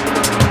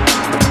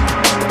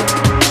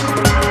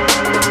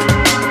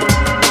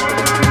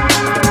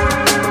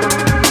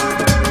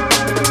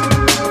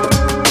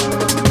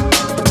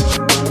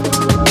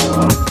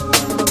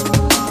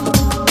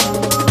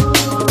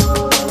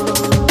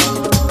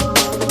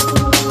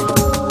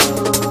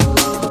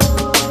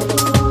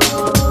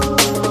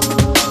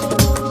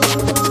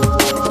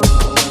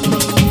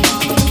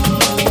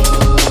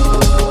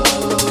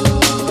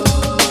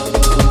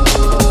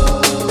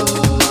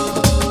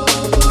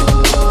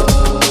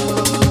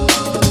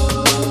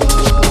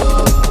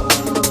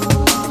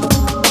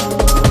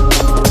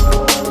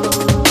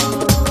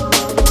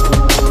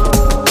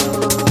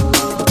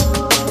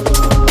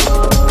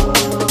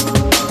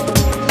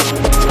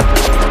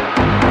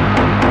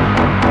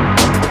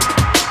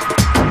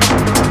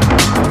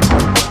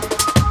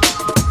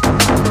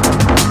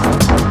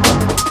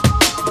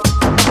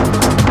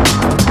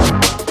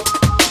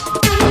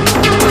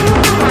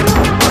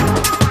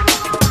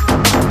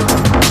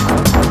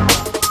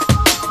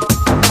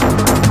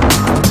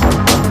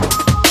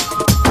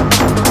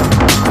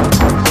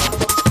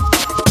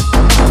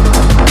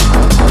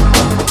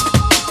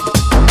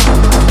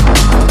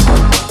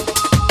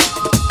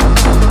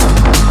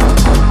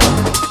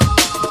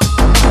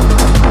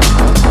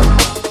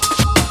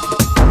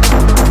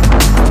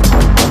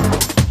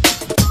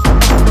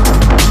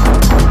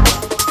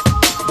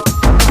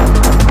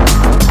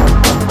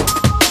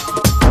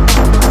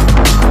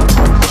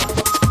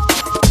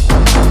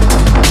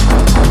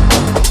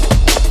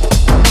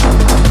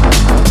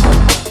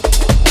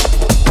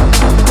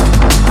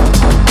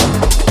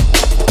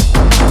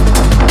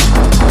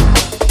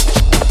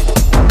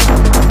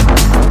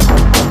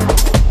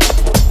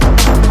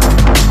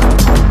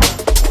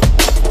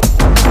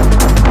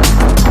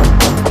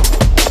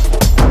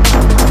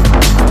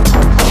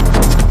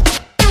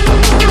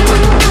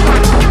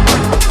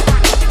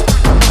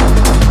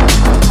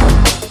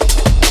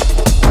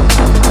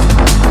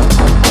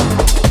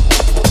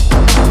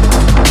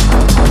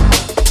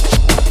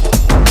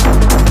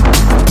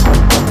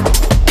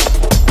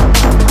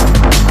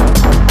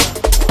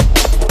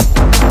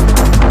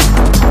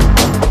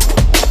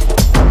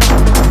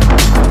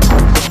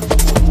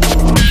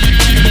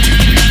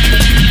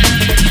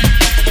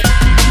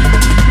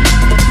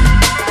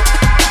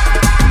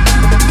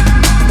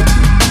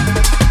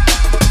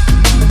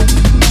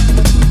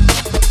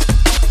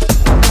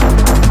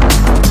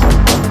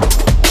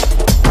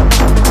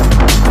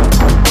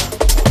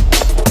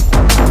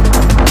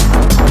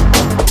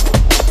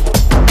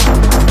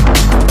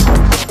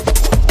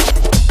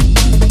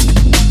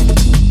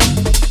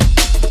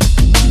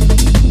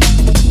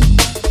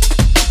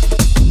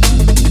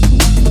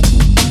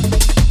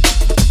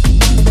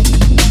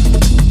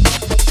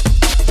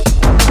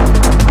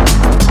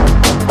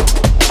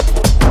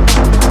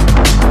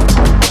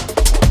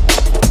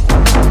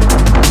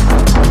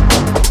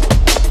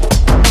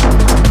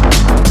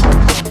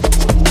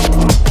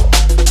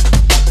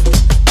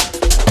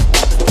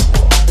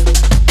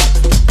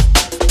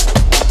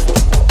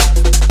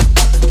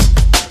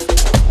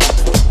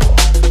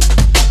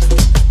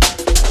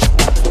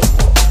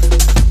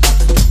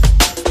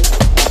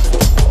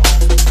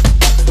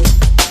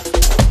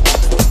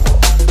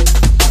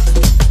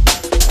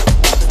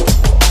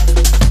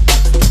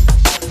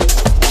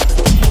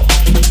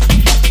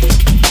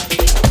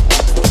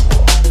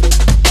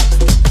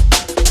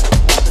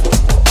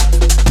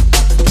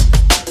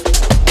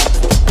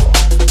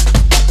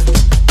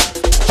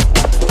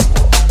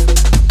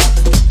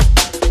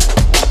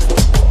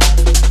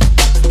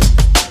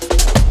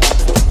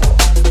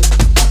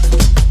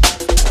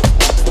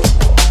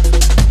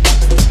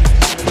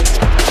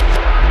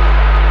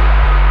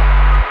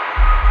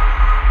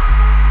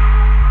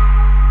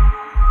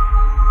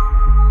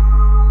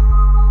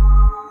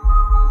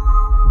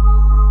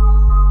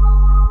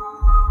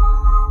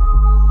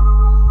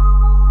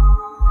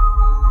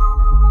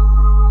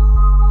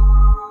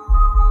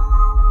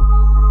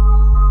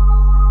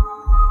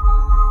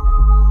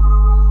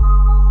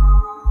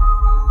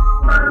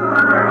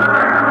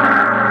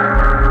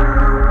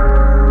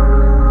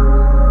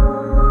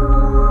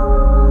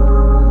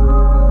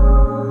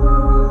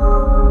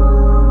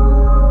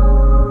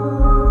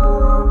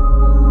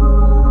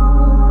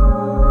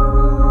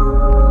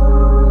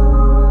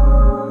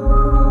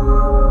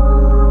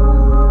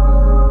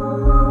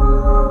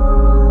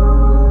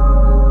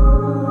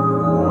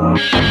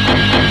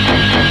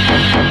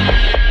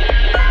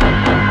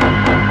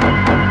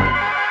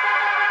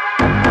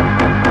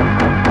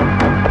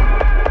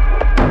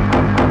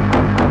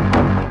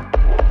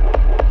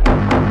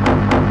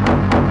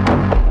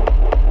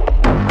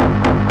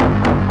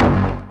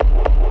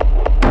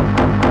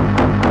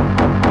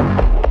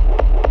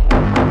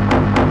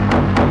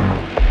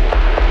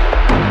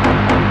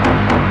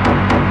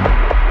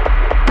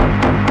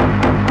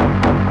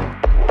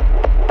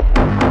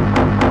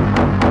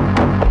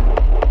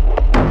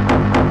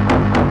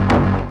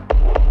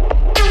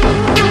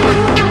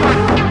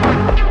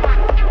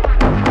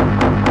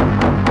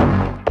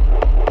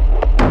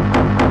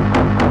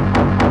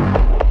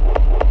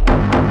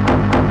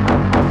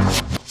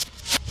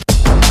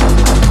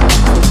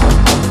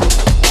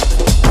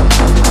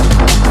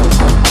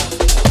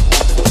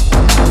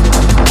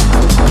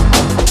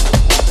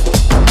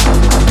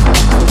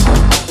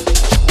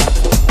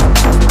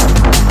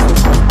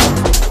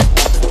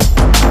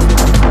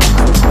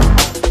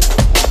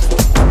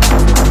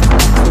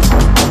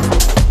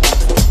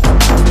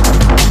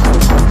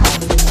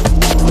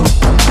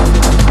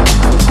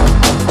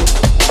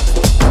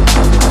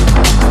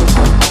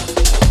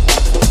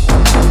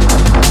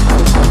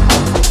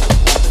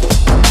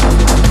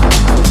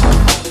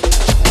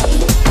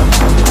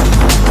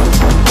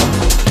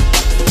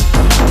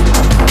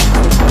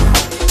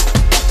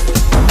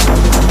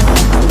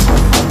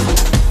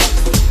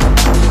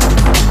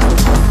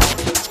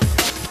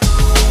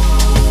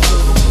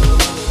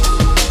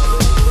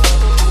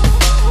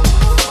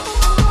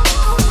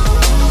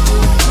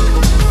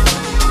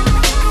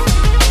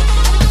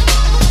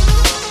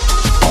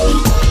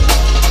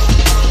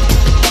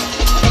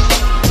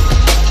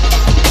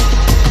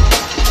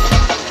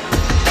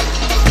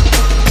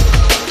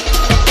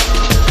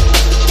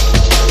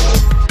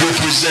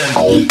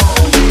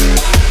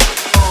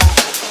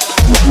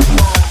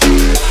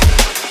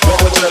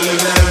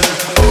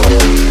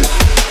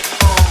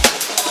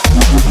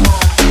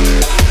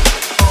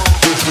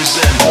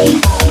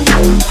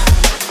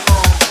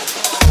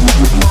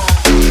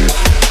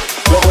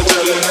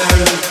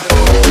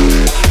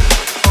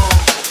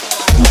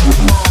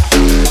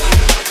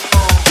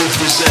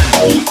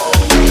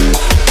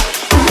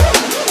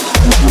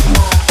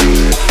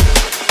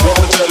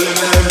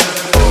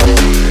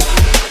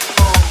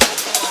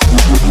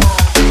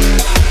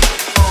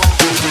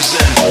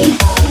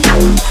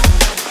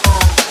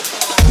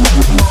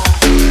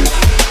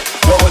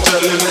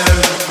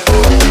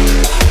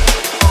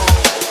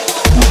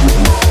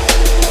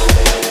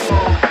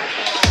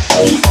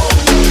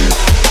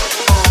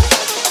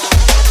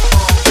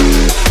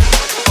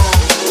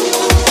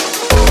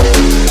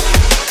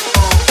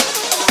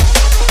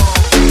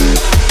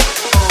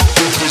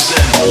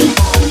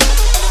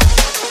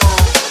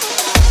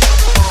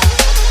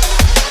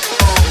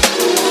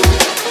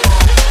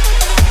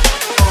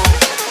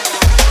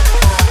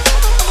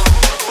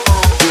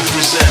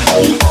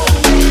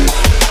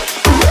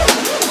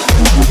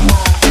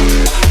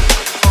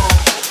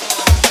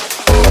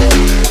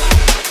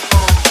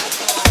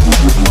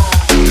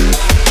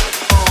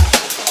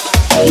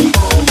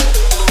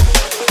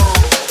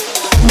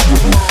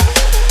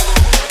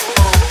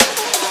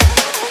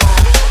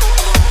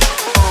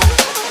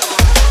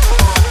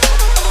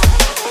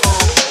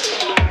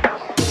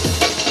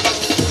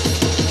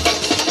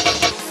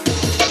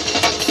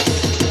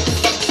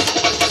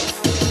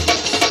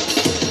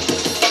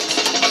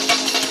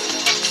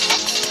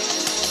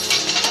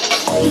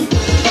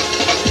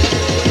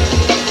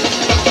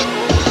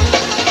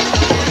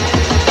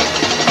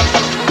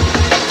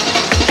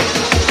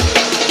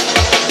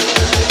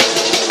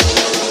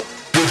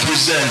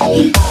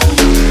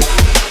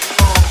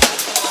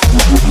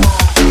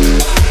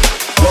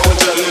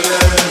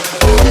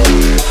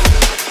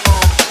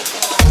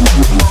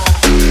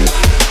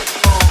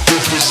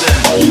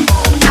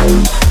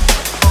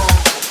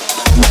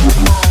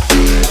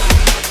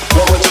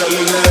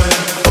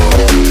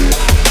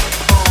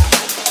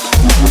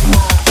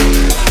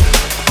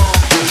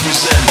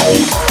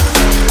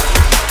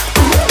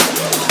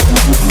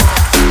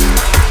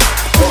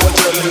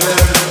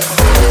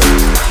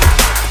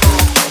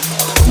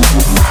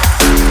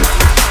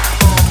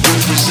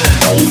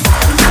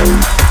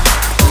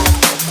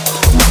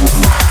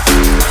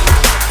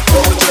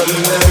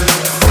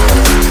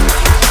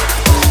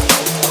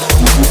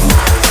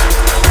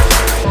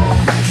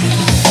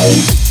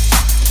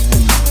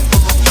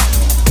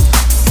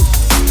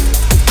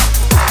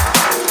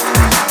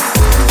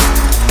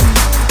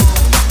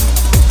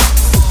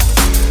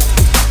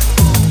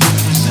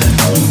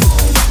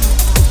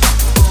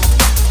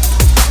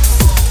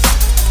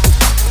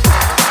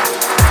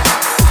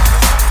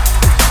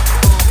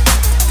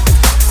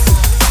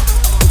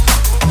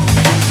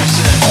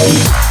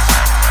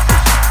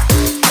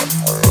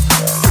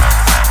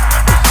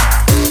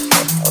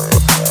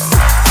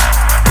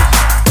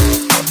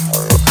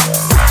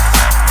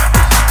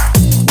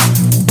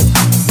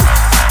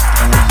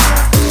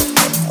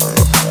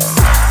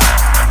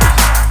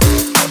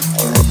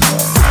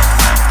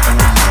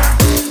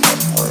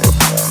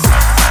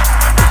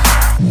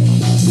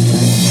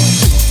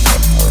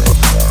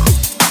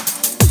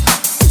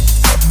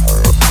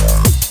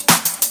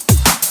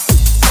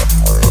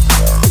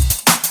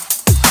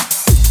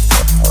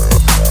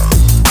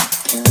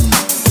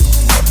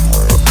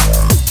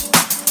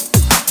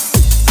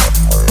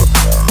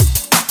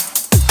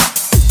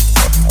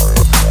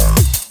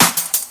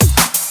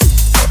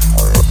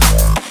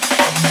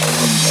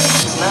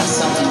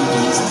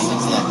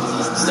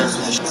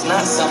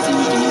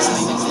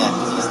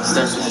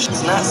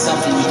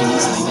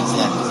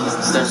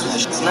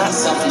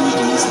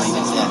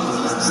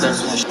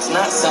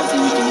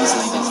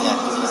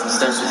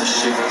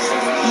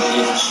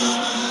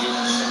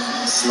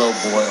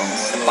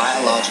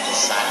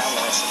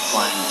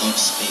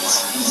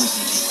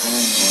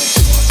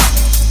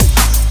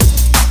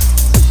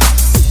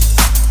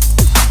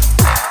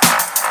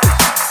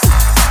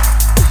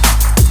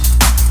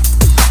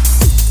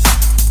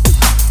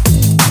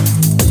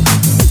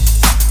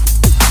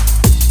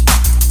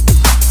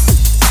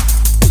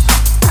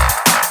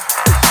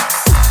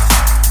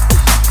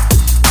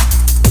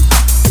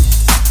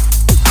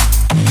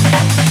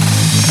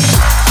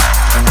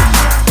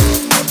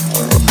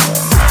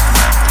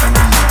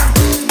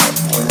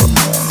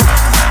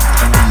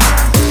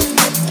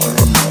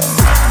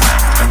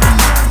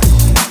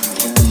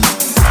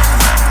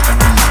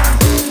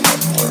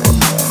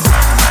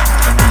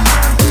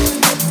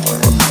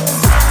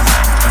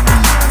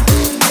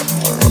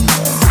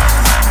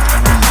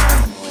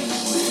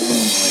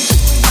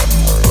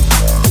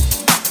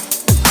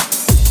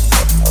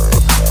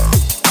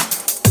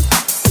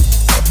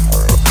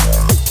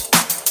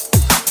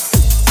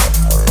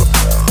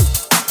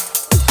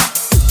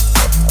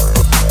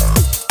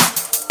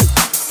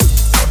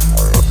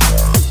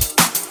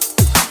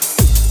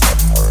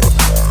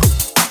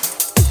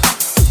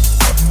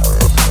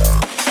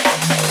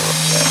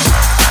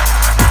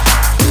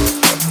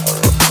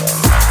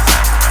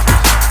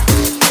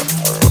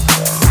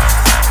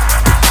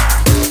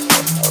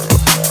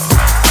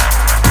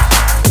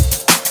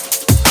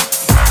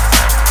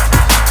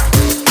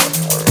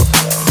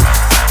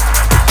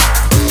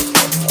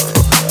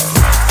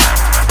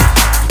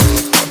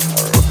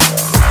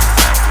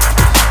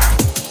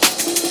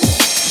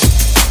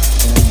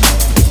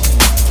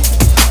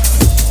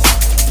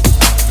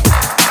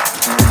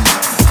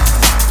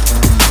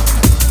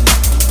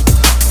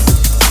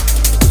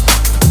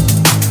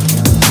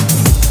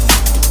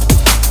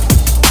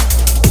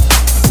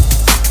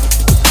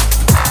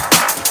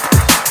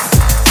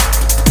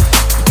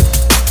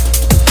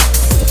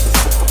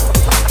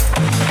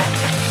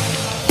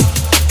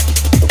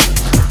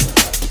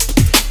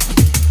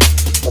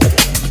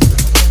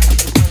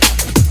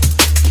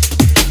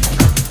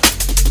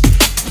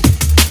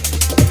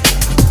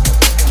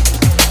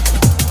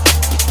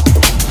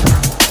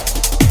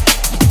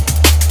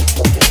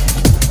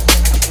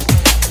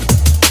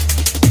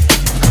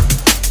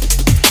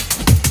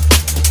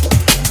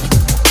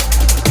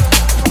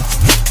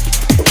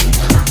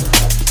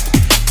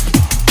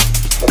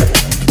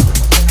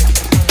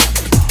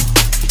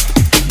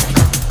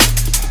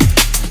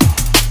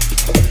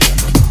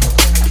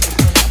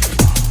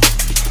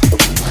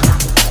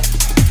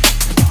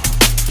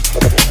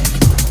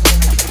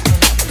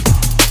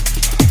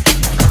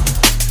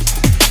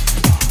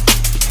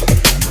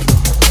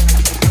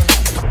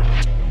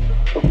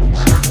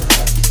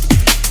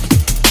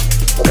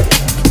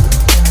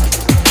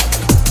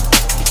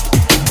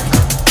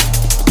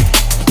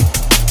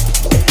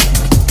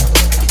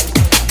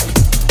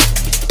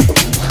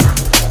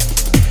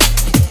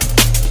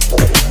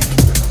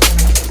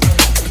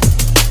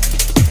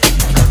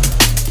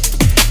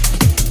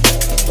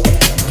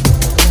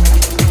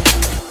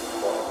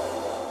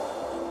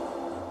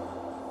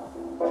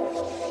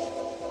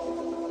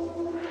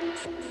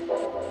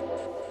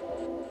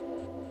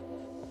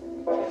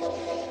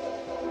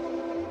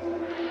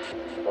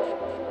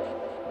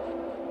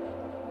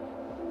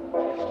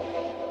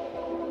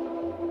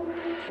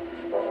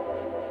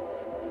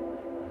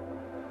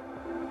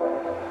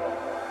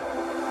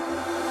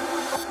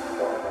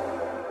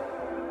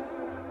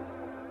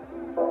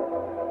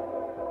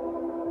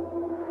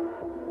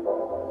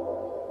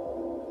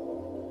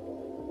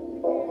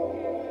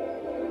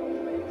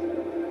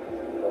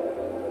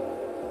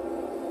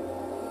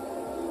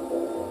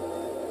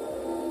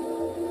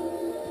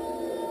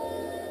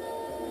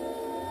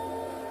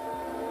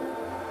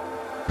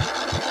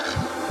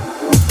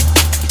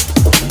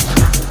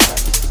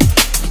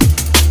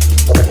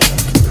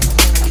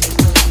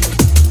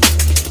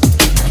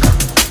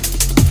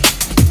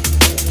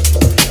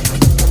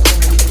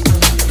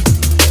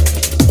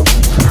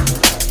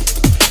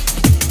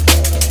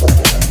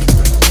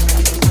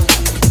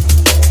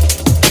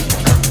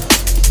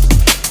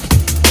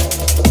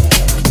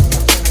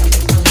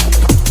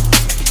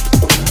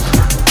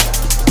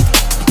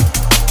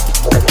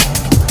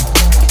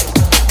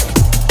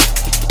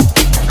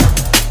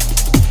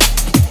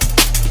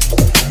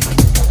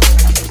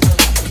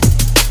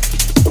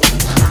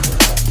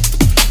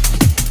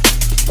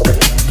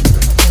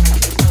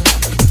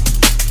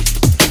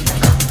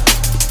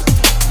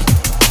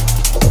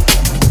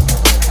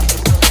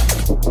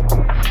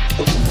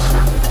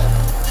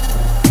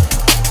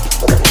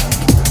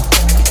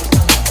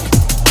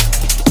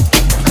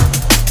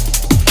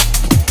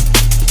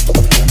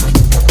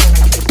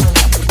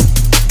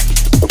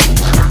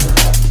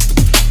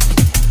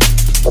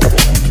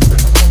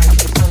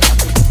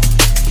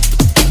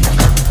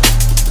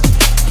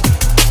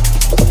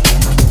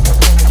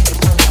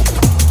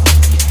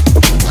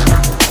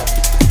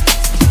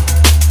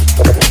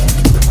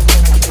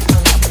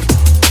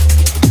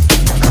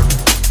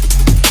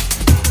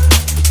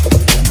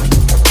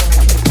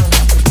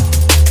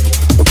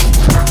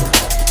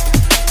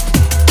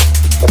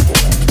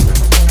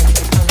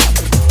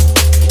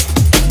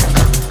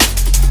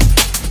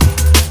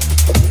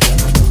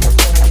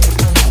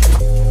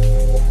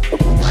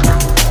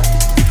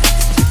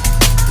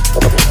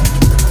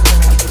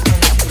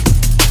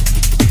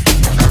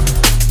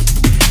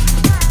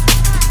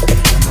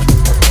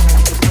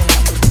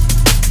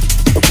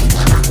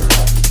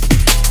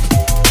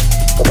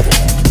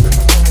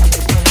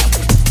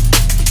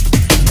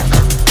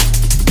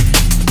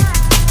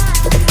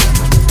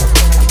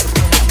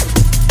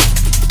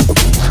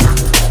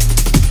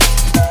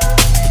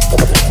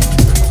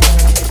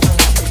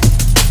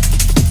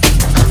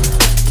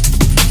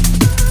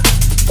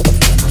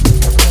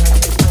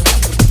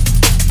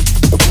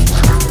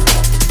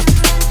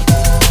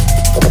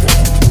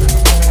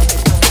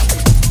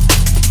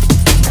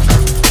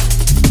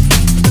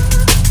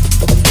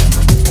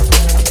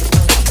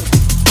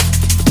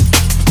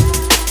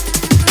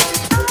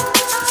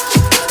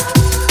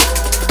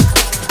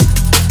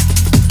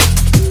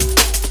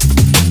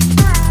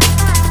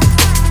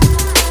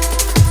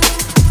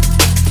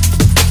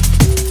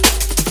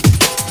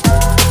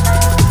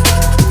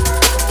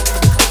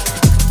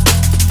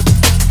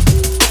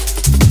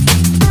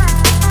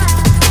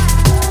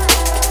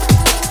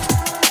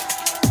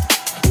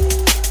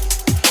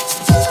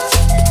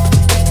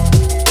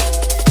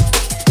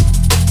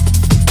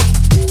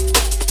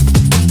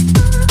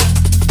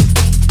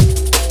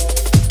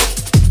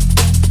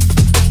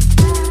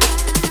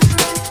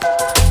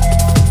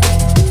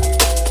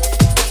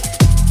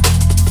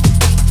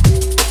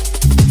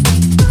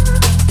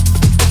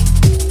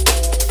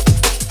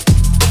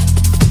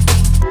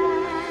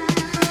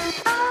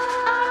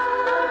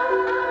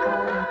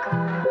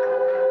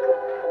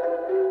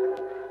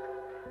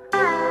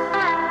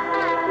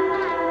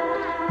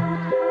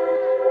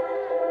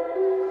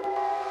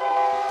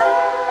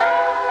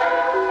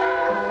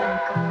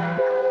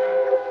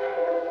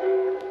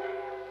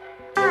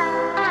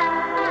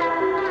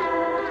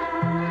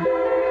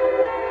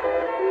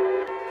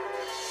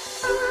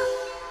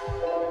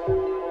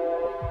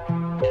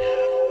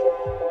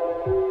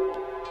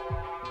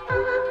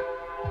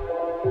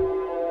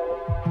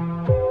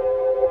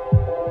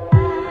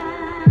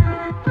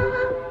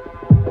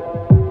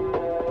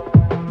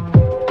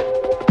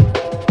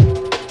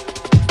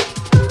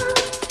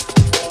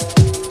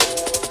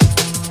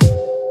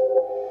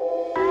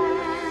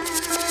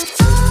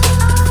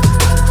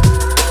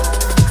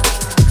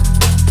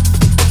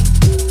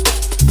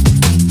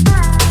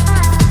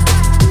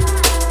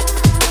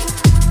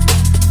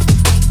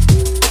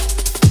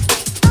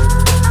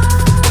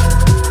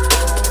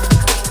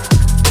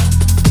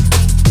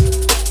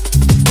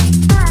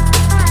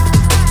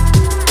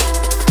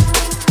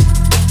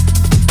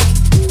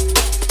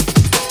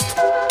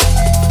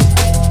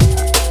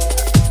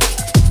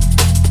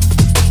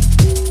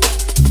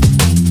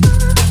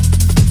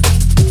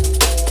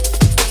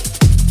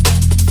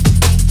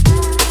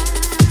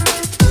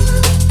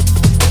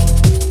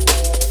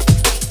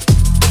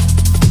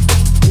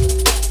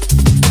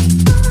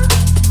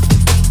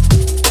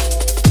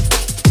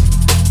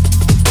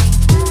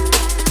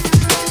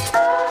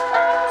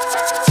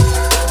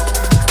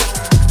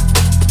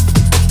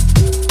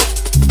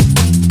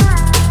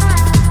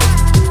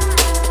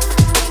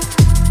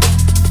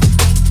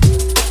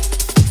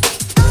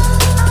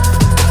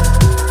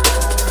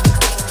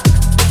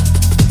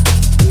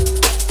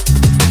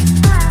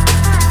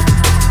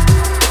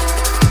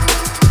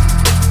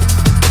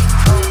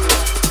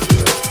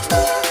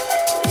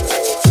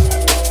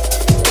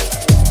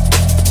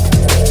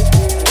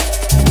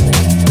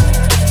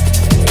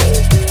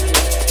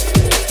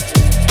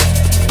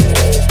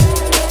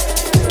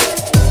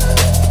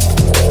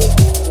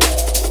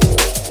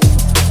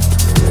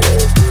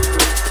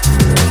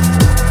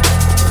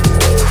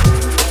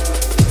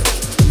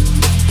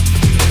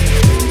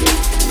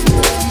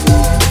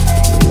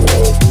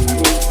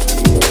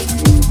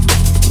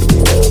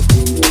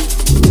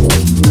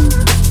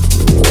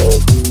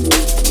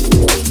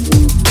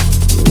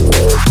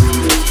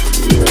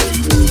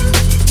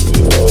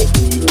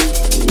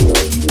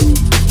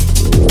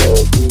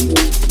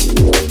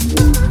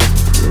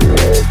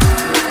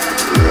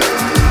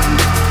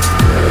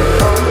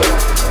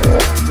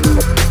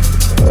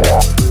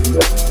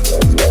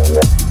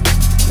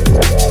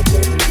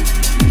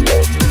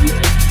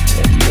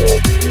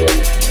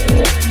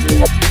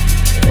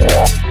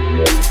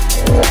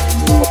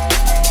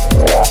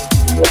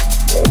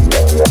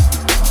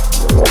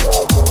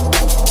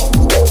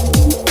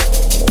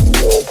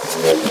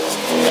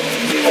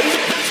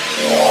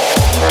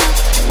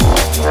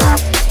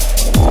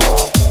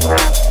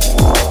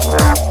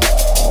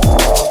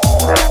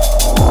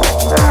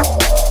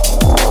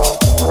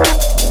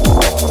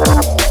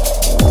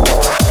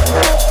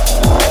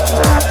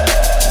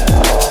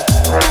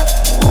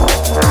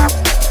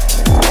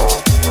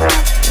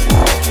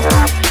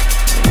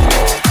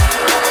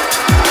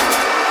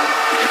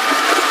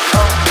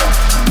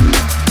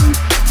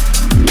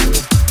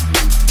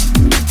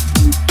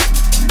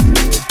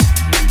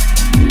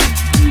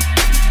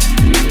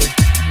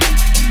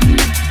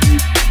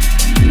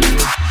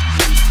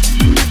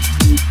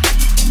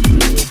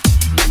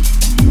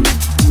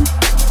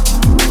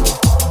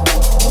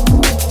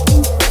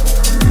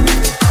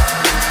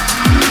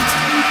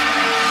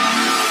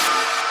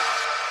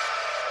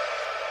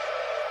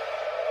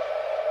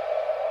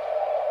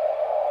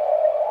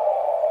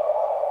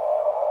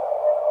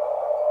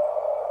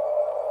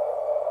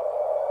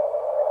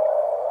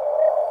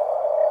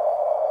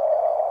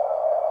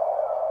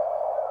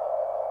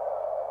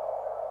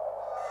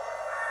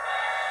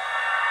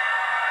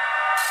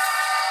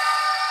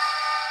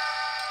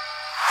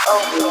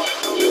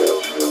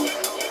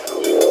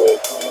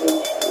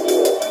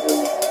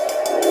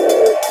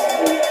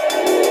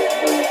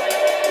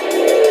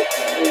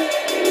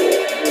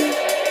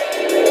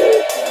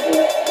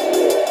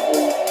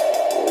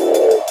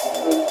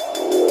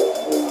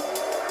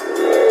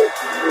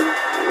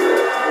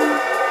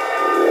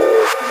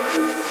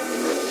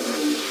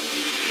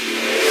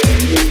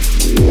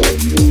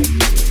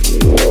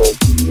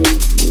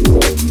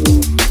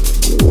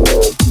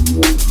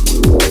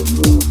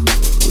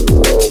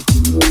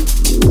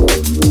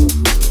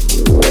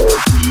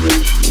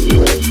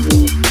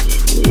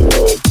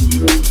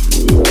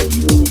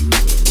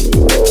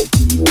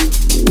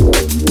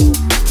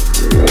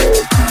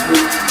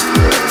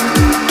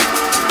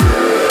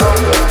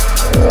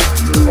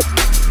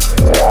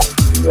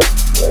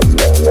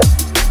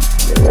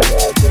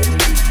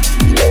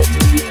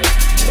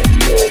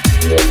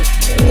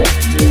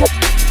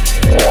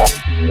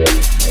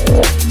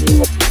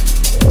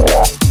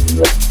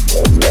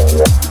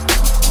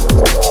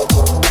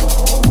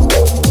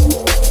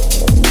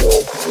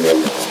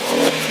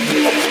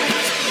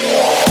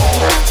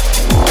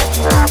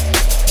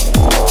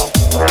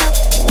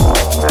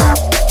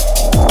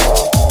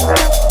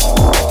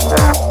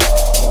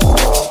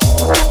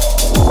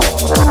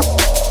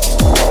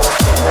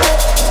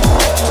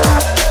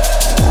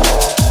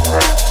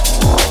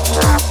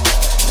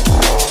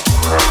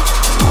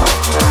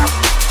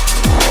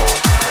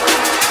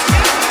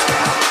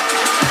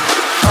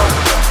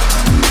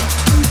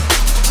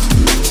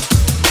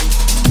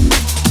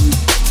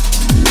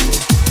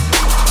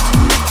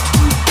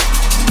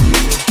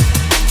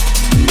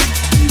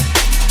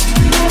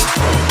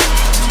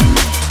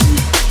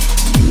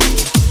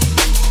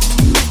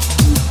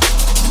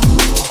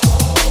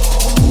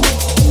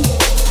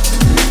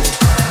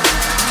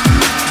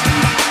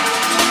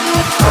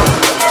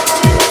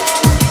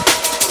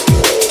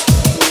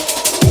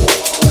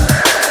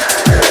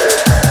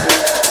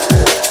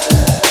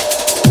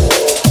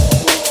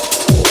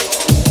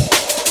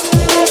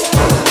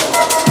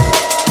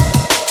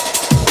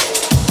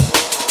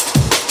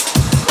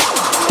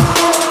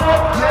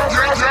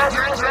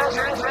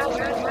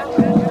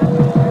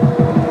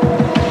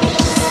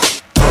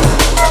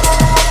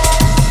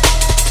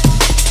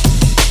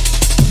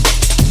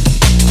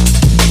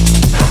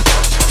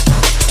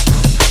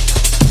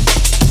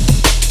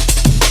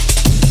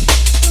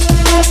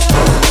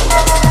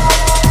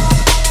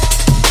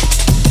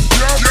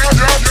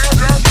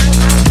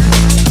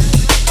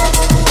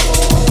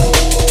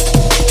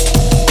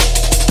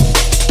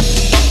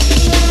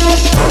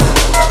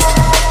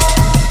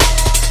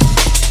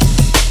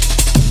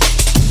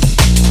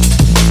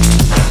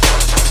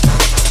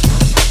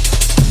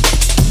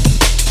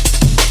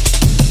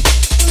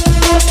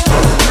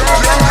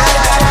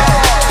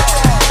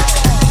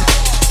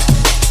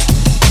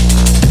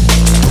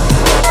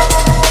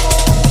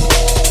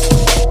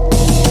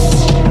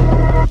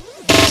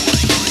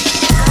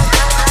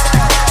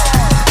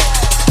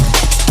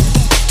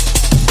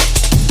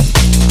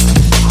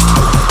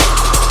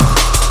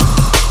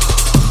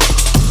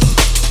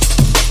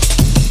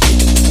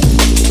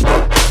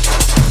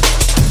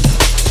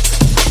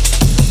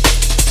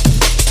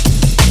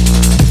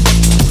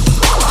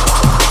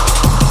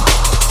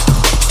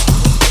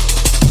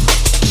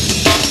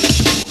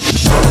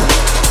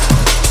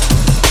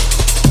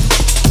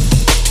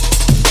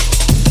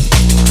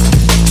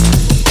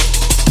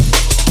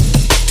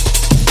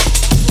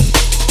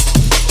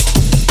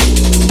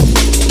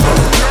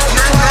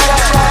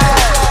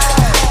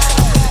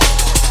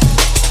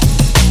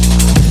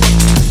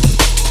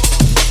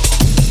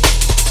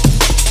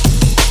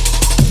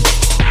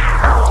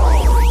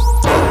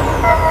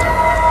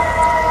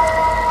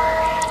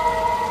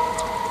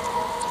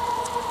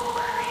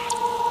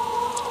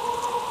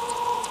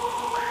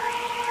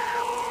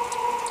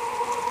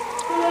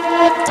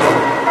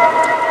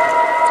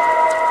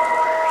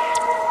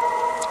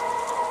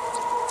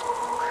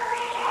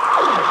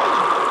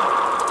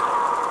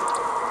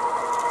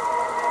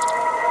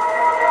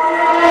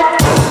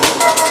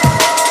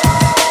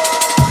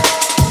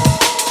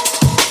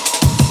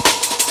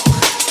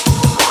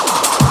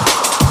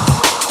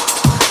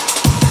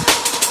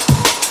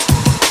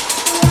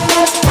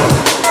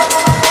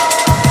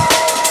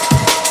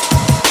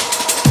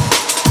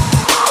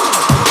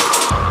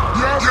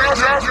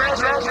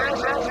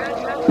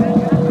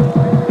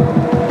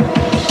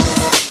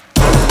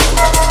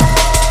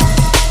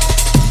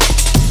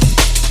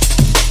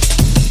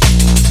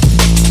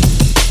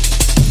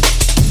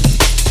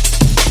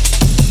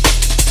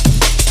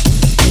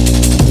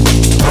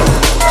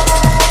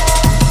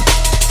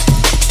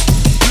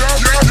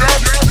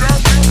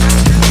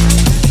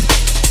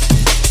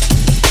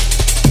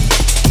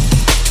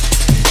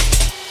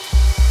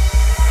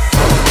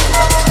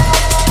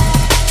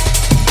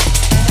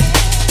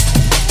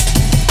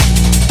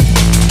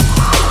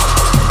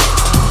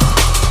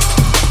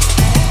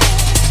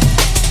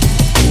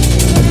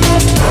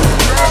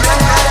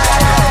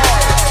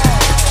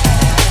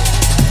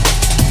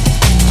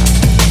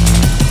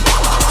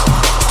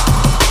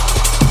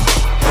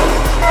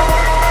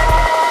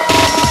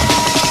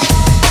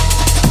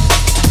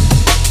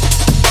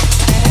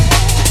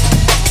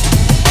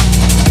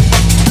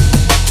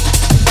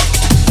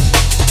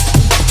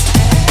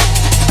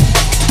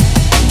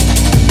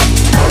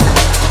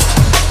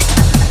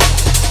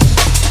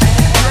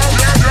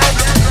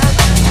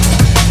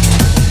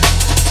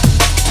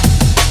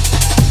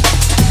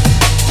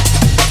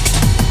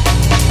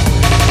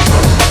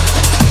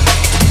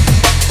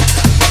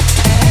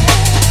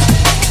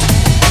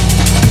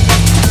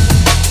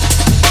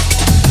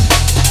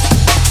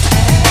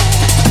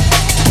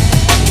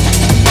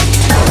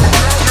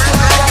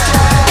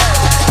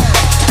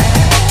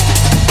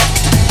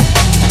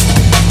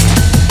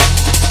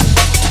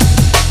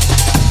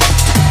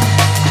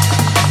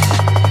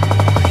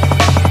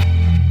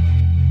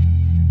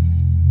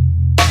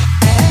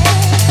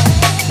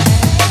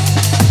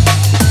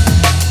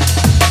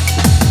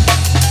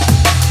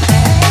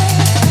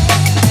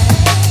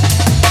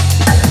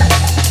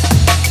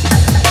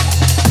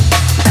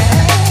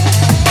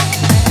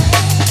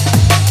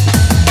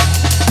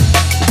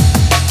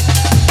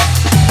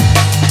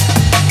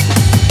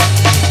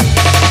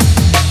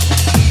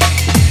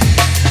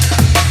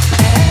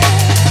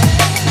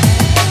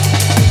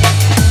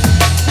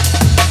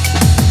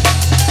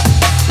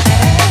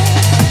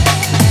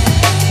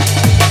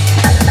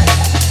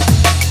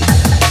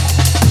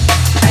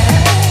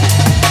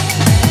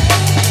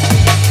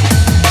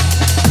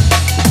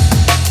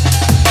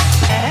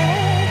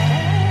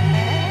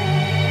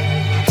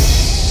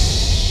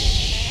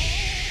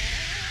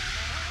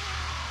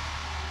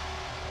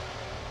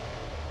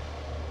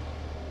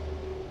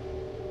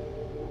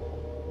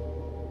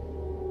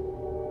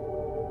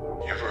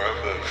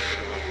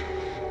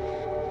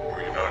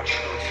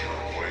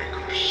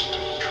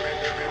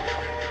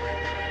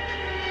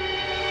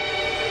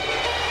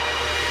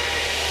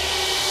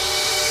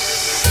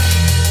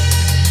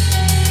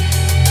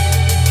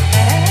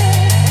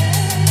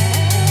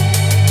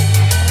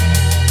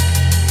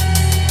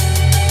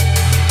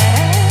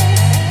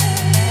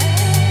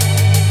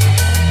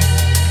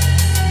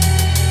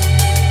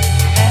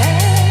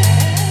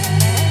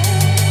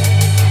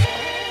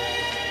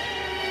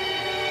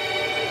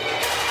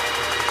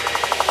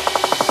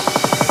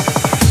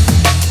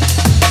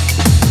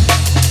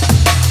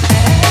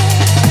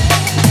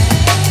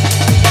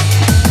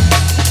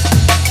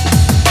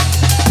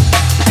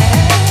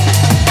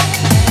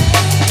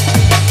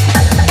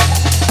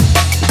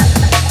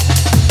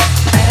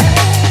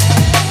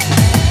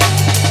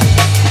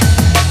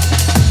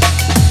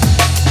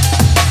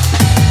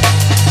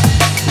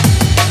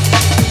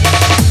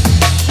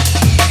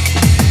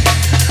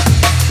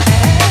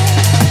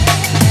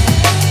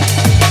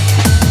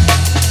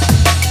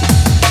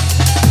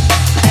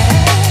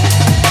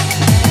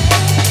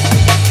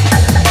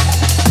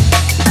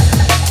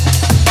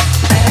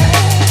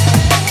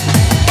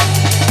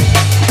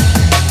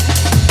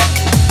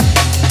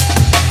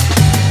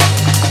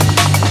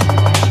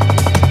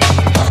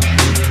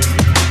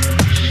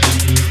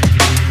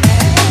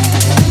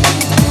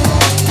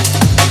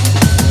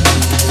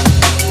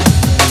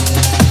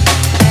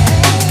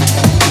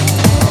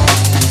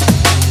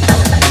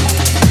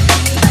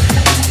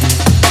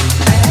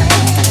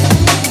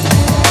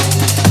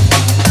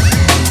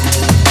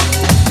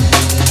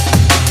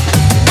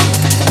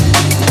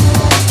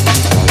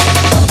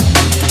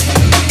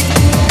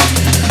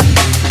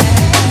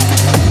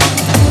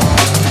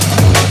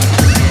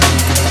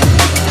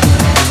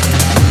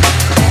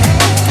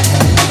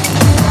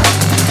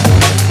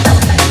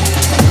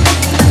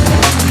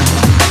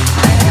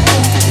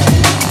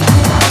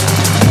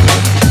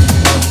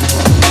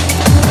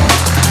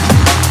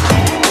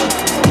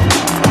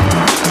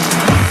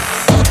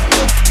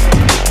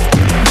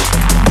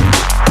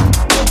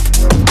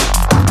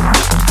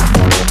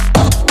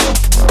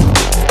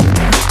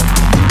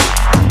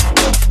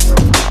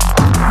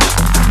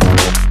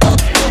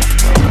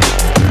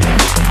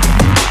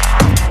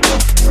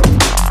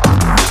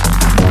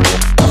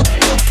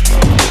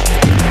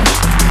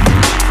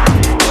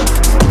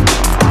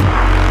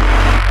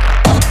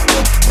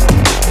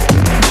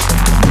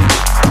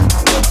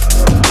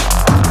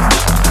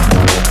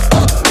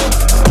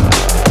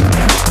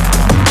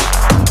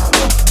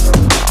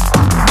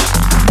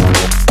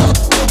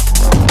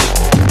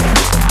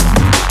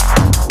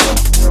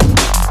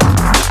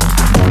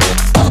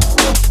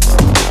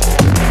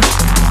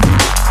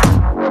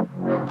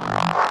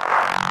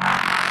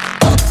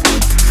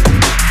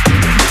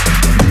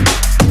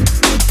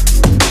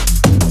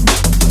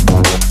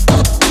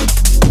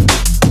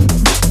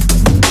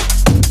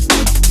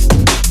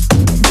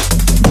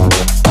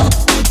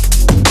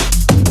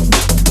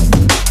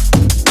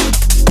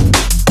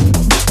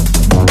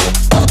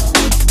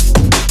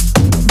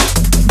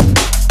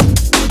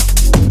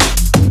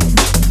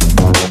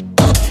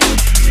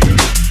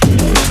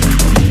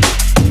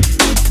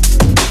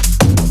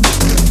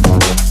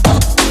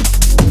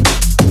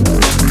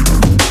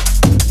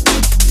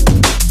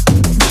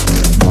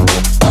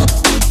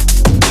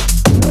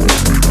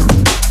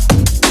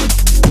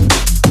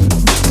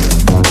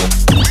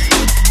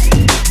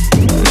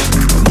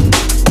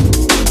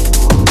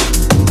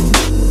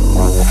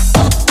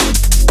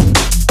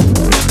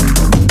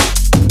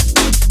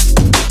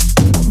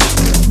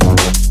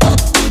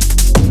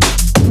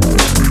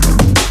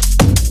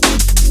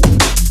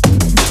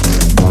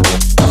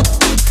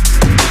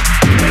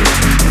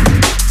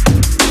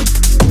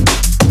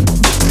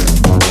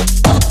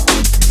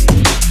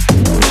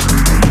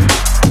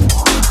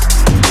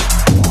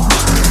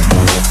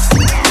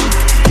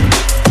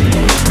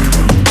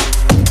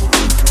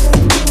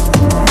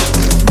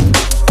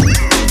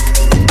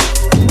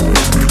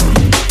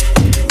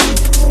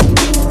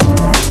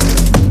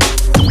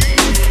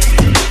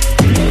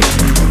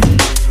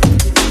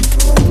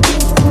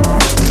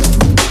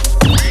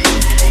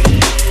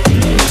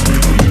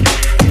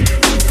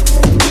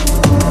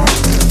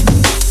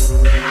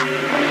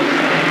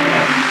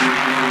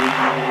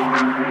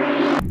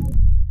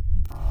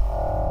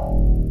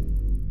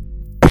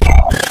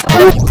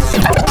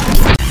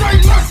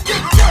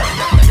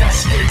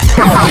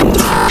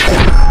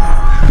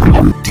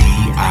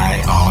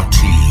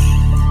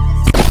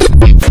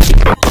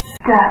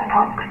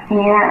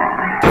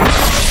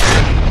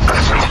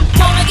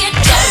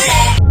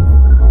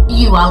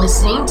 You are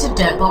listening to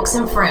Dirtbox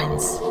and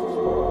Friends.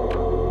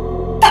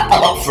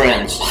 Hello,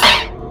 friends.